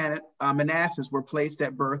 son of Manasseh, were placed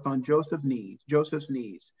at birth on Joseph's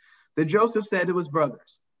knees. Then Joseph said to his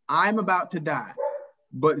brothers, I'm about to die,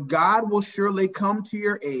 but God will surely come to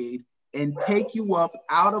your aid and take you up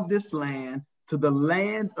out of this land to the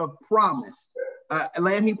land of promise,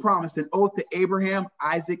 land he promised an oath to Abraham,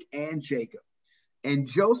 Isaac, and Jacob. And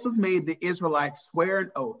Joseph made the Israelites swear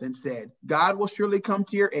an oath and said, God will surely come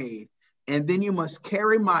to your aid, and then you must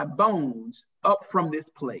carry my bones up from this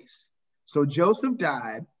place. So Joseph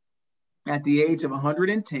died at the age of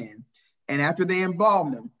 110, and after they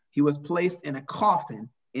embalmed him, he was placed in a coffin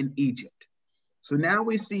in Egypt. So now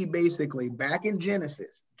we see basically back in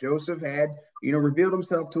Genesis, Joseph had, revealed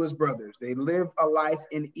himself to his brothers. They lived a life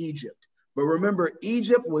in Egypt. But remember,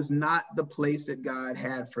 Egypt was not the place that God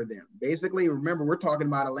had for them. Basically, remember, we're talking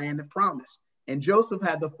about a land of promise. And Joseph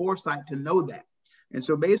had the foresight to know that. And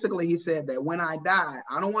so basically, he said that when I die,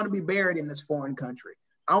 I don't want to be buried in this foreign country.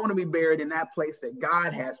 I want to be buried in that place that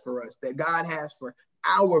God has for us, that God has for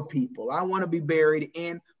our people. I want to be buried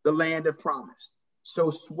in the land of promise. So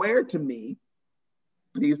swear to me,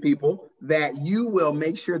 these people, that you will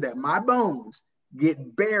make sure that my bones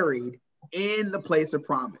get buried in the place of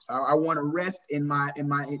promise. I want to rest in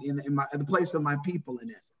the place of my people, in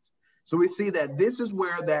essence. So we see that this is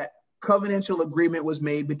where that covenantal agreement was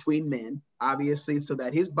made between men, obviously, so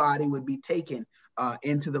that his body would be taken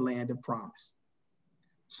into the land of promise.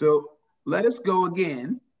 So let us go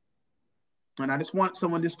again. And I just want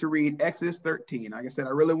someone just to read Exodus 13. Like I said,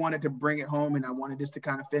 I really wanted to bring it home, and I wanted just to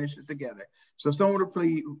kind of finish this together. So if someone would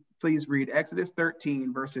please read Exodus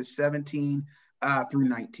 13, verses 17 through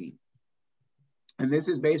 19. And this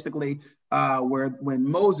is basically when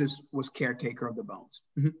Moses was caretaker of the bones.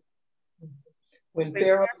 When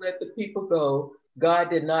Pharaoh let the people go,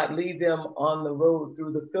 God did not lead them on the road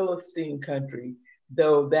through the Philistine country,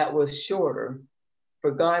 though that was shorter.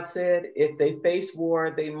 For God said, if they face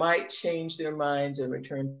war, they might change their minds and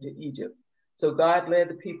return to Egypt. So God led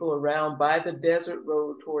the people around by the desert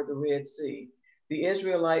road toward the Red Sea. The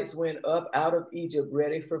Israelites went up out of Egypt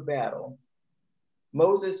ready for battle.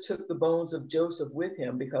 Moses took the bones of Joseph with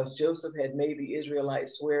him because Joseph had made the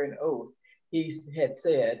Israelites swear an oath. He had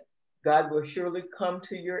said, God will surely come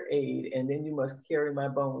to your aid, and then you must carry my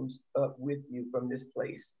bones up with you from this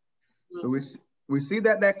place. So we see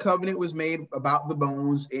that covenant was made about the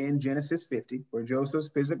bones in Genesis 50, where Joseph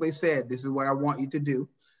physically said, this is what I want you to do.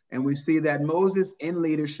 And we see that Moses in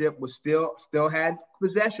leadership was still had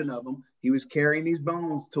possession of them. He was carrying these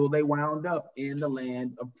bones till they wound up in the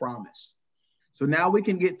land of promise. So now we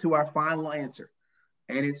can get to our final answer.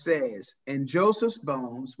 And it says, and Joseph's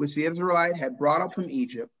bones, which the Israelite had brought up from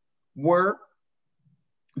Egypt, were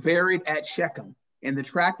buried at Shechem, in the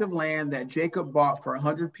tract of land that Jacob bought for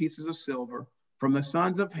 100 pieces of silver from the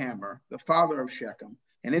sons of Hamor, the father of Shechem,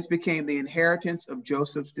 and this became the inheritance of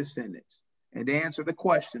Joseph's descendants. And to answer the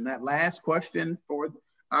question, that last question for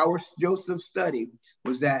our Joseph study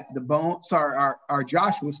was that the bones, sorry, our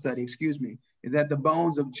Joshua study, excuse me, is that the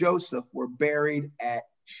bones of Joseph were buried at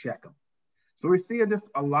Shechem. So we see just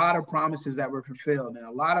a lot of promises that were fulfilled and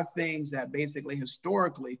a lot of things that basically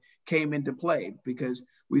historically came into play, because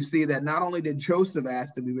we see that not only did Joseph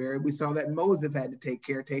ask to be buried, we saw that Moses had to take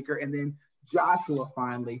caretaker, and then Joshua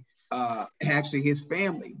finally, actually his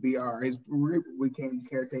family, became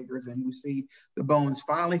caretakers, and we see the bones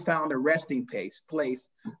finally found a resting place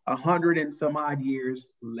 100 and some odd years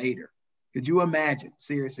later. Could you imagine,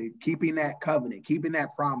 seriously, keeping that covenant, keeping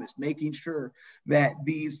that promise, making sure that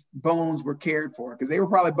these bones were cared for? Because they were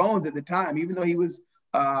probably bones at the time, even though he was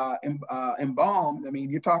embalmed. I mean,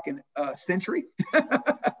 you're talking a century.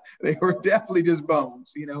 They were definitely just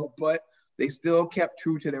bones, you know, but they still kept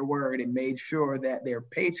true to their word and made sure that their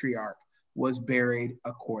patriarch was buried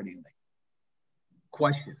accordingly.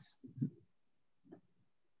 Questions?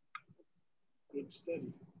 Good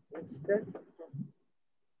study. That's good.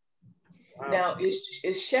 Wow. Now,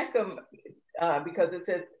 is Shechem, because it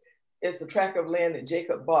says it's the tract of land that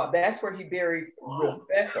Jacob bought, that's where he buried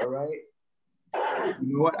Rebecca, right?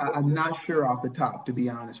 You know what? I'm not sure off the top, to be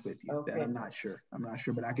honest with you. Okay. That I'm not sure,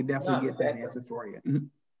 but I could definitely get that answer for you. Mm-hmm.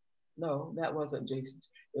 No, that wasn't Jason.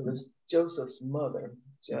 It was Joseph's mother.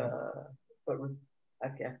 But I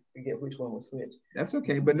can't forget which one was which. That's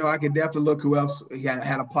okay. But no, I could definitely look who else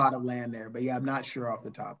had a plot of land there. But yeah, I'm not sure off the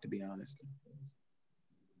top, to be honest.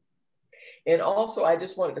 And also, I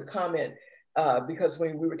just wanted to comment, because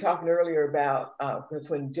when we were talking earlier about, because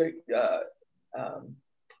when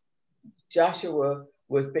Joshua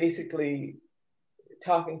was basically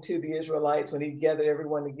talking to the Israelites, when he gathered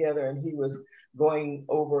everyone together and he was going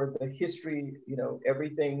over the history, you know,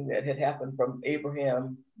 everything that had happened from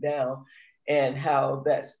Abraham down, and how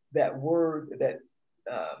that word that,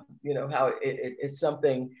 you know, how it's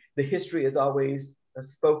something, the history is always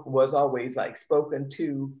was always like spoken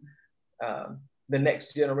to the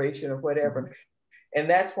next generation or whatever. Mm-hmm. And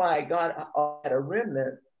that's why God had a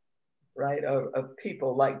remnant, right, of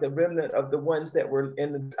people, like the remnant of the ones that were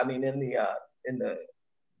in the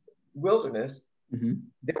wilderness. Mm-hmm.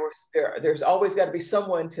 There's always got to be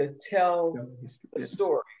someone to tell the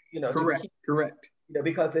story, you know. Correct. You know,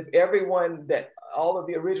 because if everyone, that all of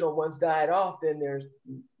the original ones died off, then there's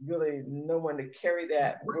really no one to carry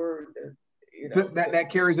that word. You know, that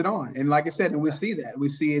carries it on. And like I said, and we see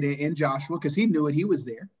it in Joshua, because he knew it, he was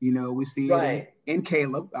there. You know, we see it in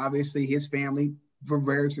Caleb. Obviously, his family were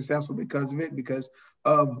very successful because of it, because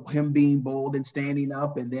of him being bold and standing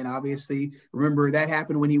up. And then obviously, remember that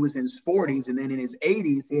happened when he was in his 40s, and then in his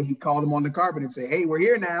 80s, he called him on the carpet and said, "Hey, we're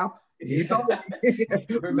here now. You told me."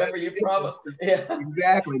 Remember your promise. Yeah.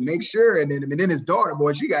 Exactly. Make sure. And then his daughter,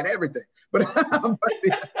 boy, she got everything. But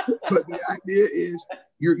the idea is,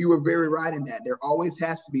 you were very right in that. There always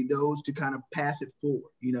has to be those to kind of pass it forward.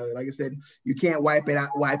 You know, like I said, you can't wipe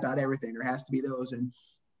out everything. There has to be those. And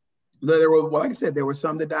there were, well, like I said, there were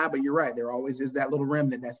some that died, but you're right. There always is that little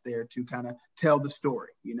remnant that's there to kind of tell the story.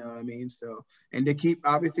 You know what I mean? So, and to keep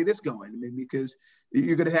obviously this going, I mean, because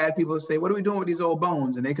you could have had people say, "What are we doing with these old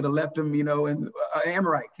bones?" And they could have left them, you know, in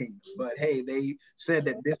Amorite kingdom. But hey, they said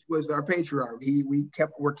that this was our patriarch.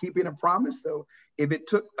 We're keeping a promise. So if it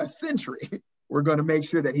took a century, we're going to make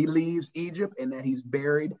sure that he leaves Egypt and that he's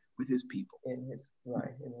buried with his people. In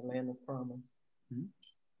the land of promise. Mm-hmm.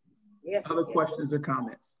 Yes. Other questions or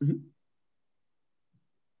comments? Mm-hmm.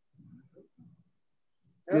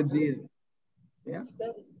 Good deal. Yeah.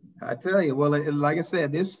 I tell you, well, like I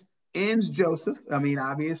said, this ends Joseph. I mean,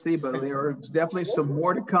 obviously, but there's definitely some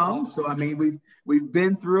more to come. So, I mean, we've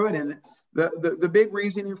been through it, and the big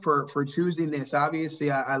reason for choosing this, obviously,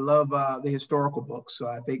 I love the historical books, so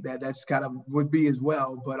I think that's kind of would be as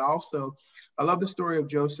well. But also, I love the story of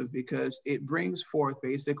Joseph because it brings forth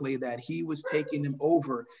basically that he was taking them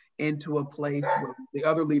over into a place where the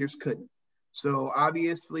other leaders couldn't. So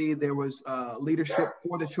obviously there was leadership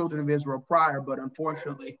for the children of Israel prior, but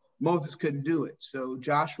unfortunately Moses couldn't do it. So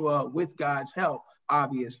Joshua, with God's help,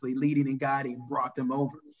 obviously leading and guiding, brought them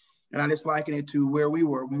over. And I just liken it to where we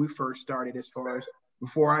were when we first started, as far as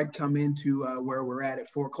before I'd come into where we're at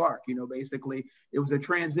Fort Clarke. You know, basically it was a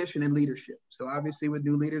transition in leadership. So obviously with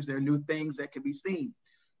new leaders, there are new things that can be seen.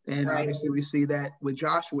 And obviously we see that with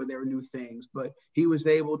Joshua, there are new things, but he was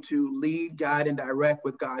able to lead, guide, and direct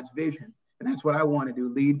with God's vision. And that's what I want to do,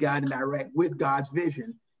 lead, guide, and direct with God's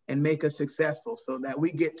vision and make us successful so that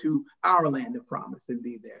we get to our land of promise and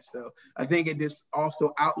be there. So I think it just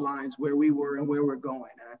also outlines where we were and where we're going.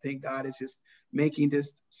 And I think God is just making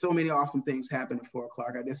just so many awesome things happen at Fort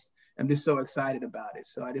Clarke. I'm just so excited about it.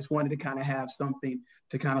 So I just wanted to kind of have something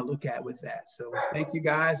to kind of look at with that. So thank you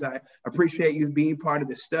guys. I appreciate you being part of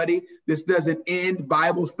the study. This doesn't end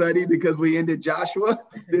Bible study because we ended Joshua.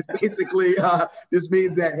 This basically, this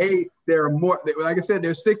means that, hey, there are more, like I said,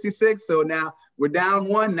 there's 66. So now we're down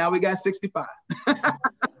one. Now we got 65.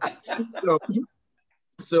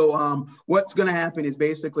 So what's going to happen is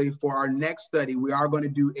basically for our next study, we are going to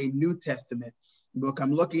do a New Testament book.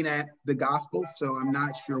 I'm looking at the gospel, so I'm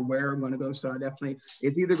not sure where I'm going to go. So I definitely,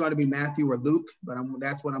 it's either going to be Matthew or Luke, but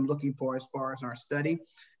that's what I'm looking for as far as our study.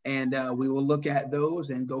 And we will look at those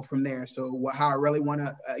and go from there. So how I really want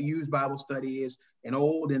to use Bible study is an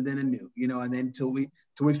old and then a new, and then till we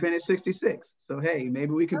finish 66. So, hey,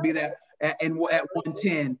 maybe we can be that at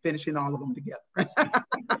 110, finishing all of them together.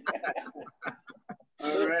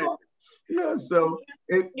 All right. No, so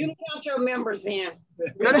you count your members in.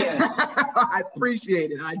 I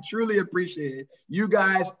appreciate it. I truly appreciate it. You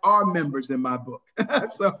guys are members in my book.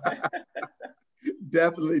 So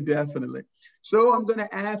definitely. So I'm going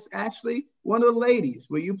to ask actually one of the ladies,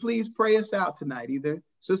 will you please pray us out tonight? Either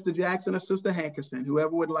Sister Jackson or Sister Hankerson,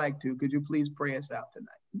 whoever would like to, could you please pray us out tonight?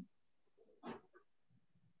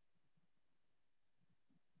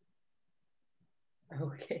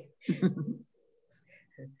 Okay.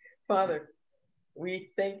 Father,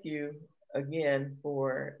 we thank you again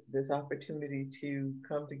for this opportunity to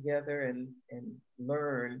come together and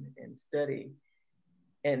learn and study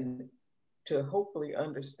and to hopefully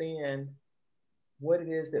understand what it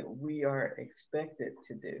is that we are expected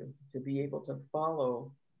to do, to be able to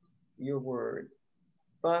follow your word.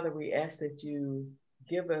 Father, we ask that you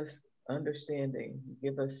give us understanding,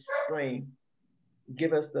 give us strength,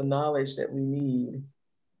 give us the knowledge that we need.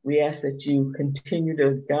 We ask that you continue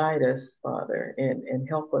to guide us, Father, and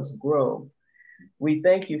help us grow. We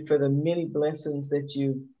thank you for the many blessings that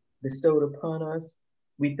you bestowed upon us.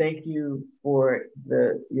 We thank you for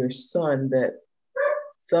your Son that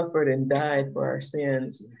suffered and died for our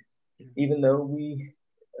sins, even though we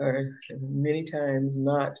are many times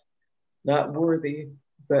not worthy,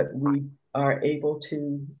 but we are able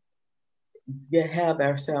to have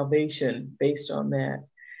our salvation based on that.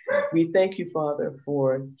 We thank you, Father,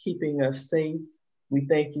 for keeping us safe. We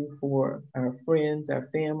thank you for our friends, our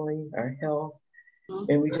family, our health.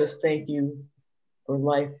 And we just thank you for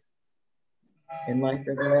life and life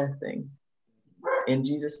everlasting. In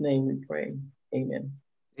Jesus' name we pray. Amen.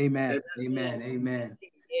 Amen.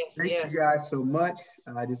 Thank you guys so much.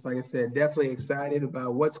 Just like I said, definitely excited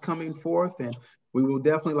about what's coming forth. And we will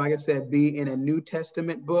definitely, like I said, be in a New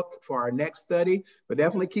Testament book for our next study, but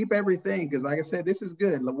definitely keep everything. Because like I said, this is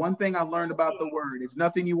good. The one thing I learned about the word, it's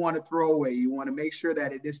nothing you want to throw away. You want to make sure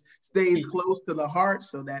that it just stays close to the heart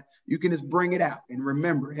so that you can just bring it out. And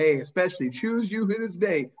remember, hey, especially choose you this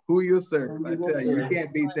day who you'll serve. I tell you, you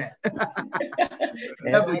can't beat that.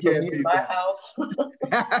 Definitely can't beat that. House.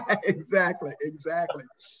 Exactly.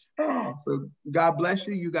 So God bless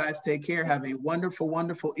you. You guys take care. Have a wonderful,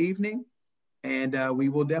 wonderful evening. And we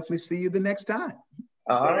will definitely see you the next time.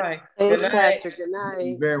 All right. Thanks, Pastor. Good night.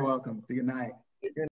 You're very welcome. Good night.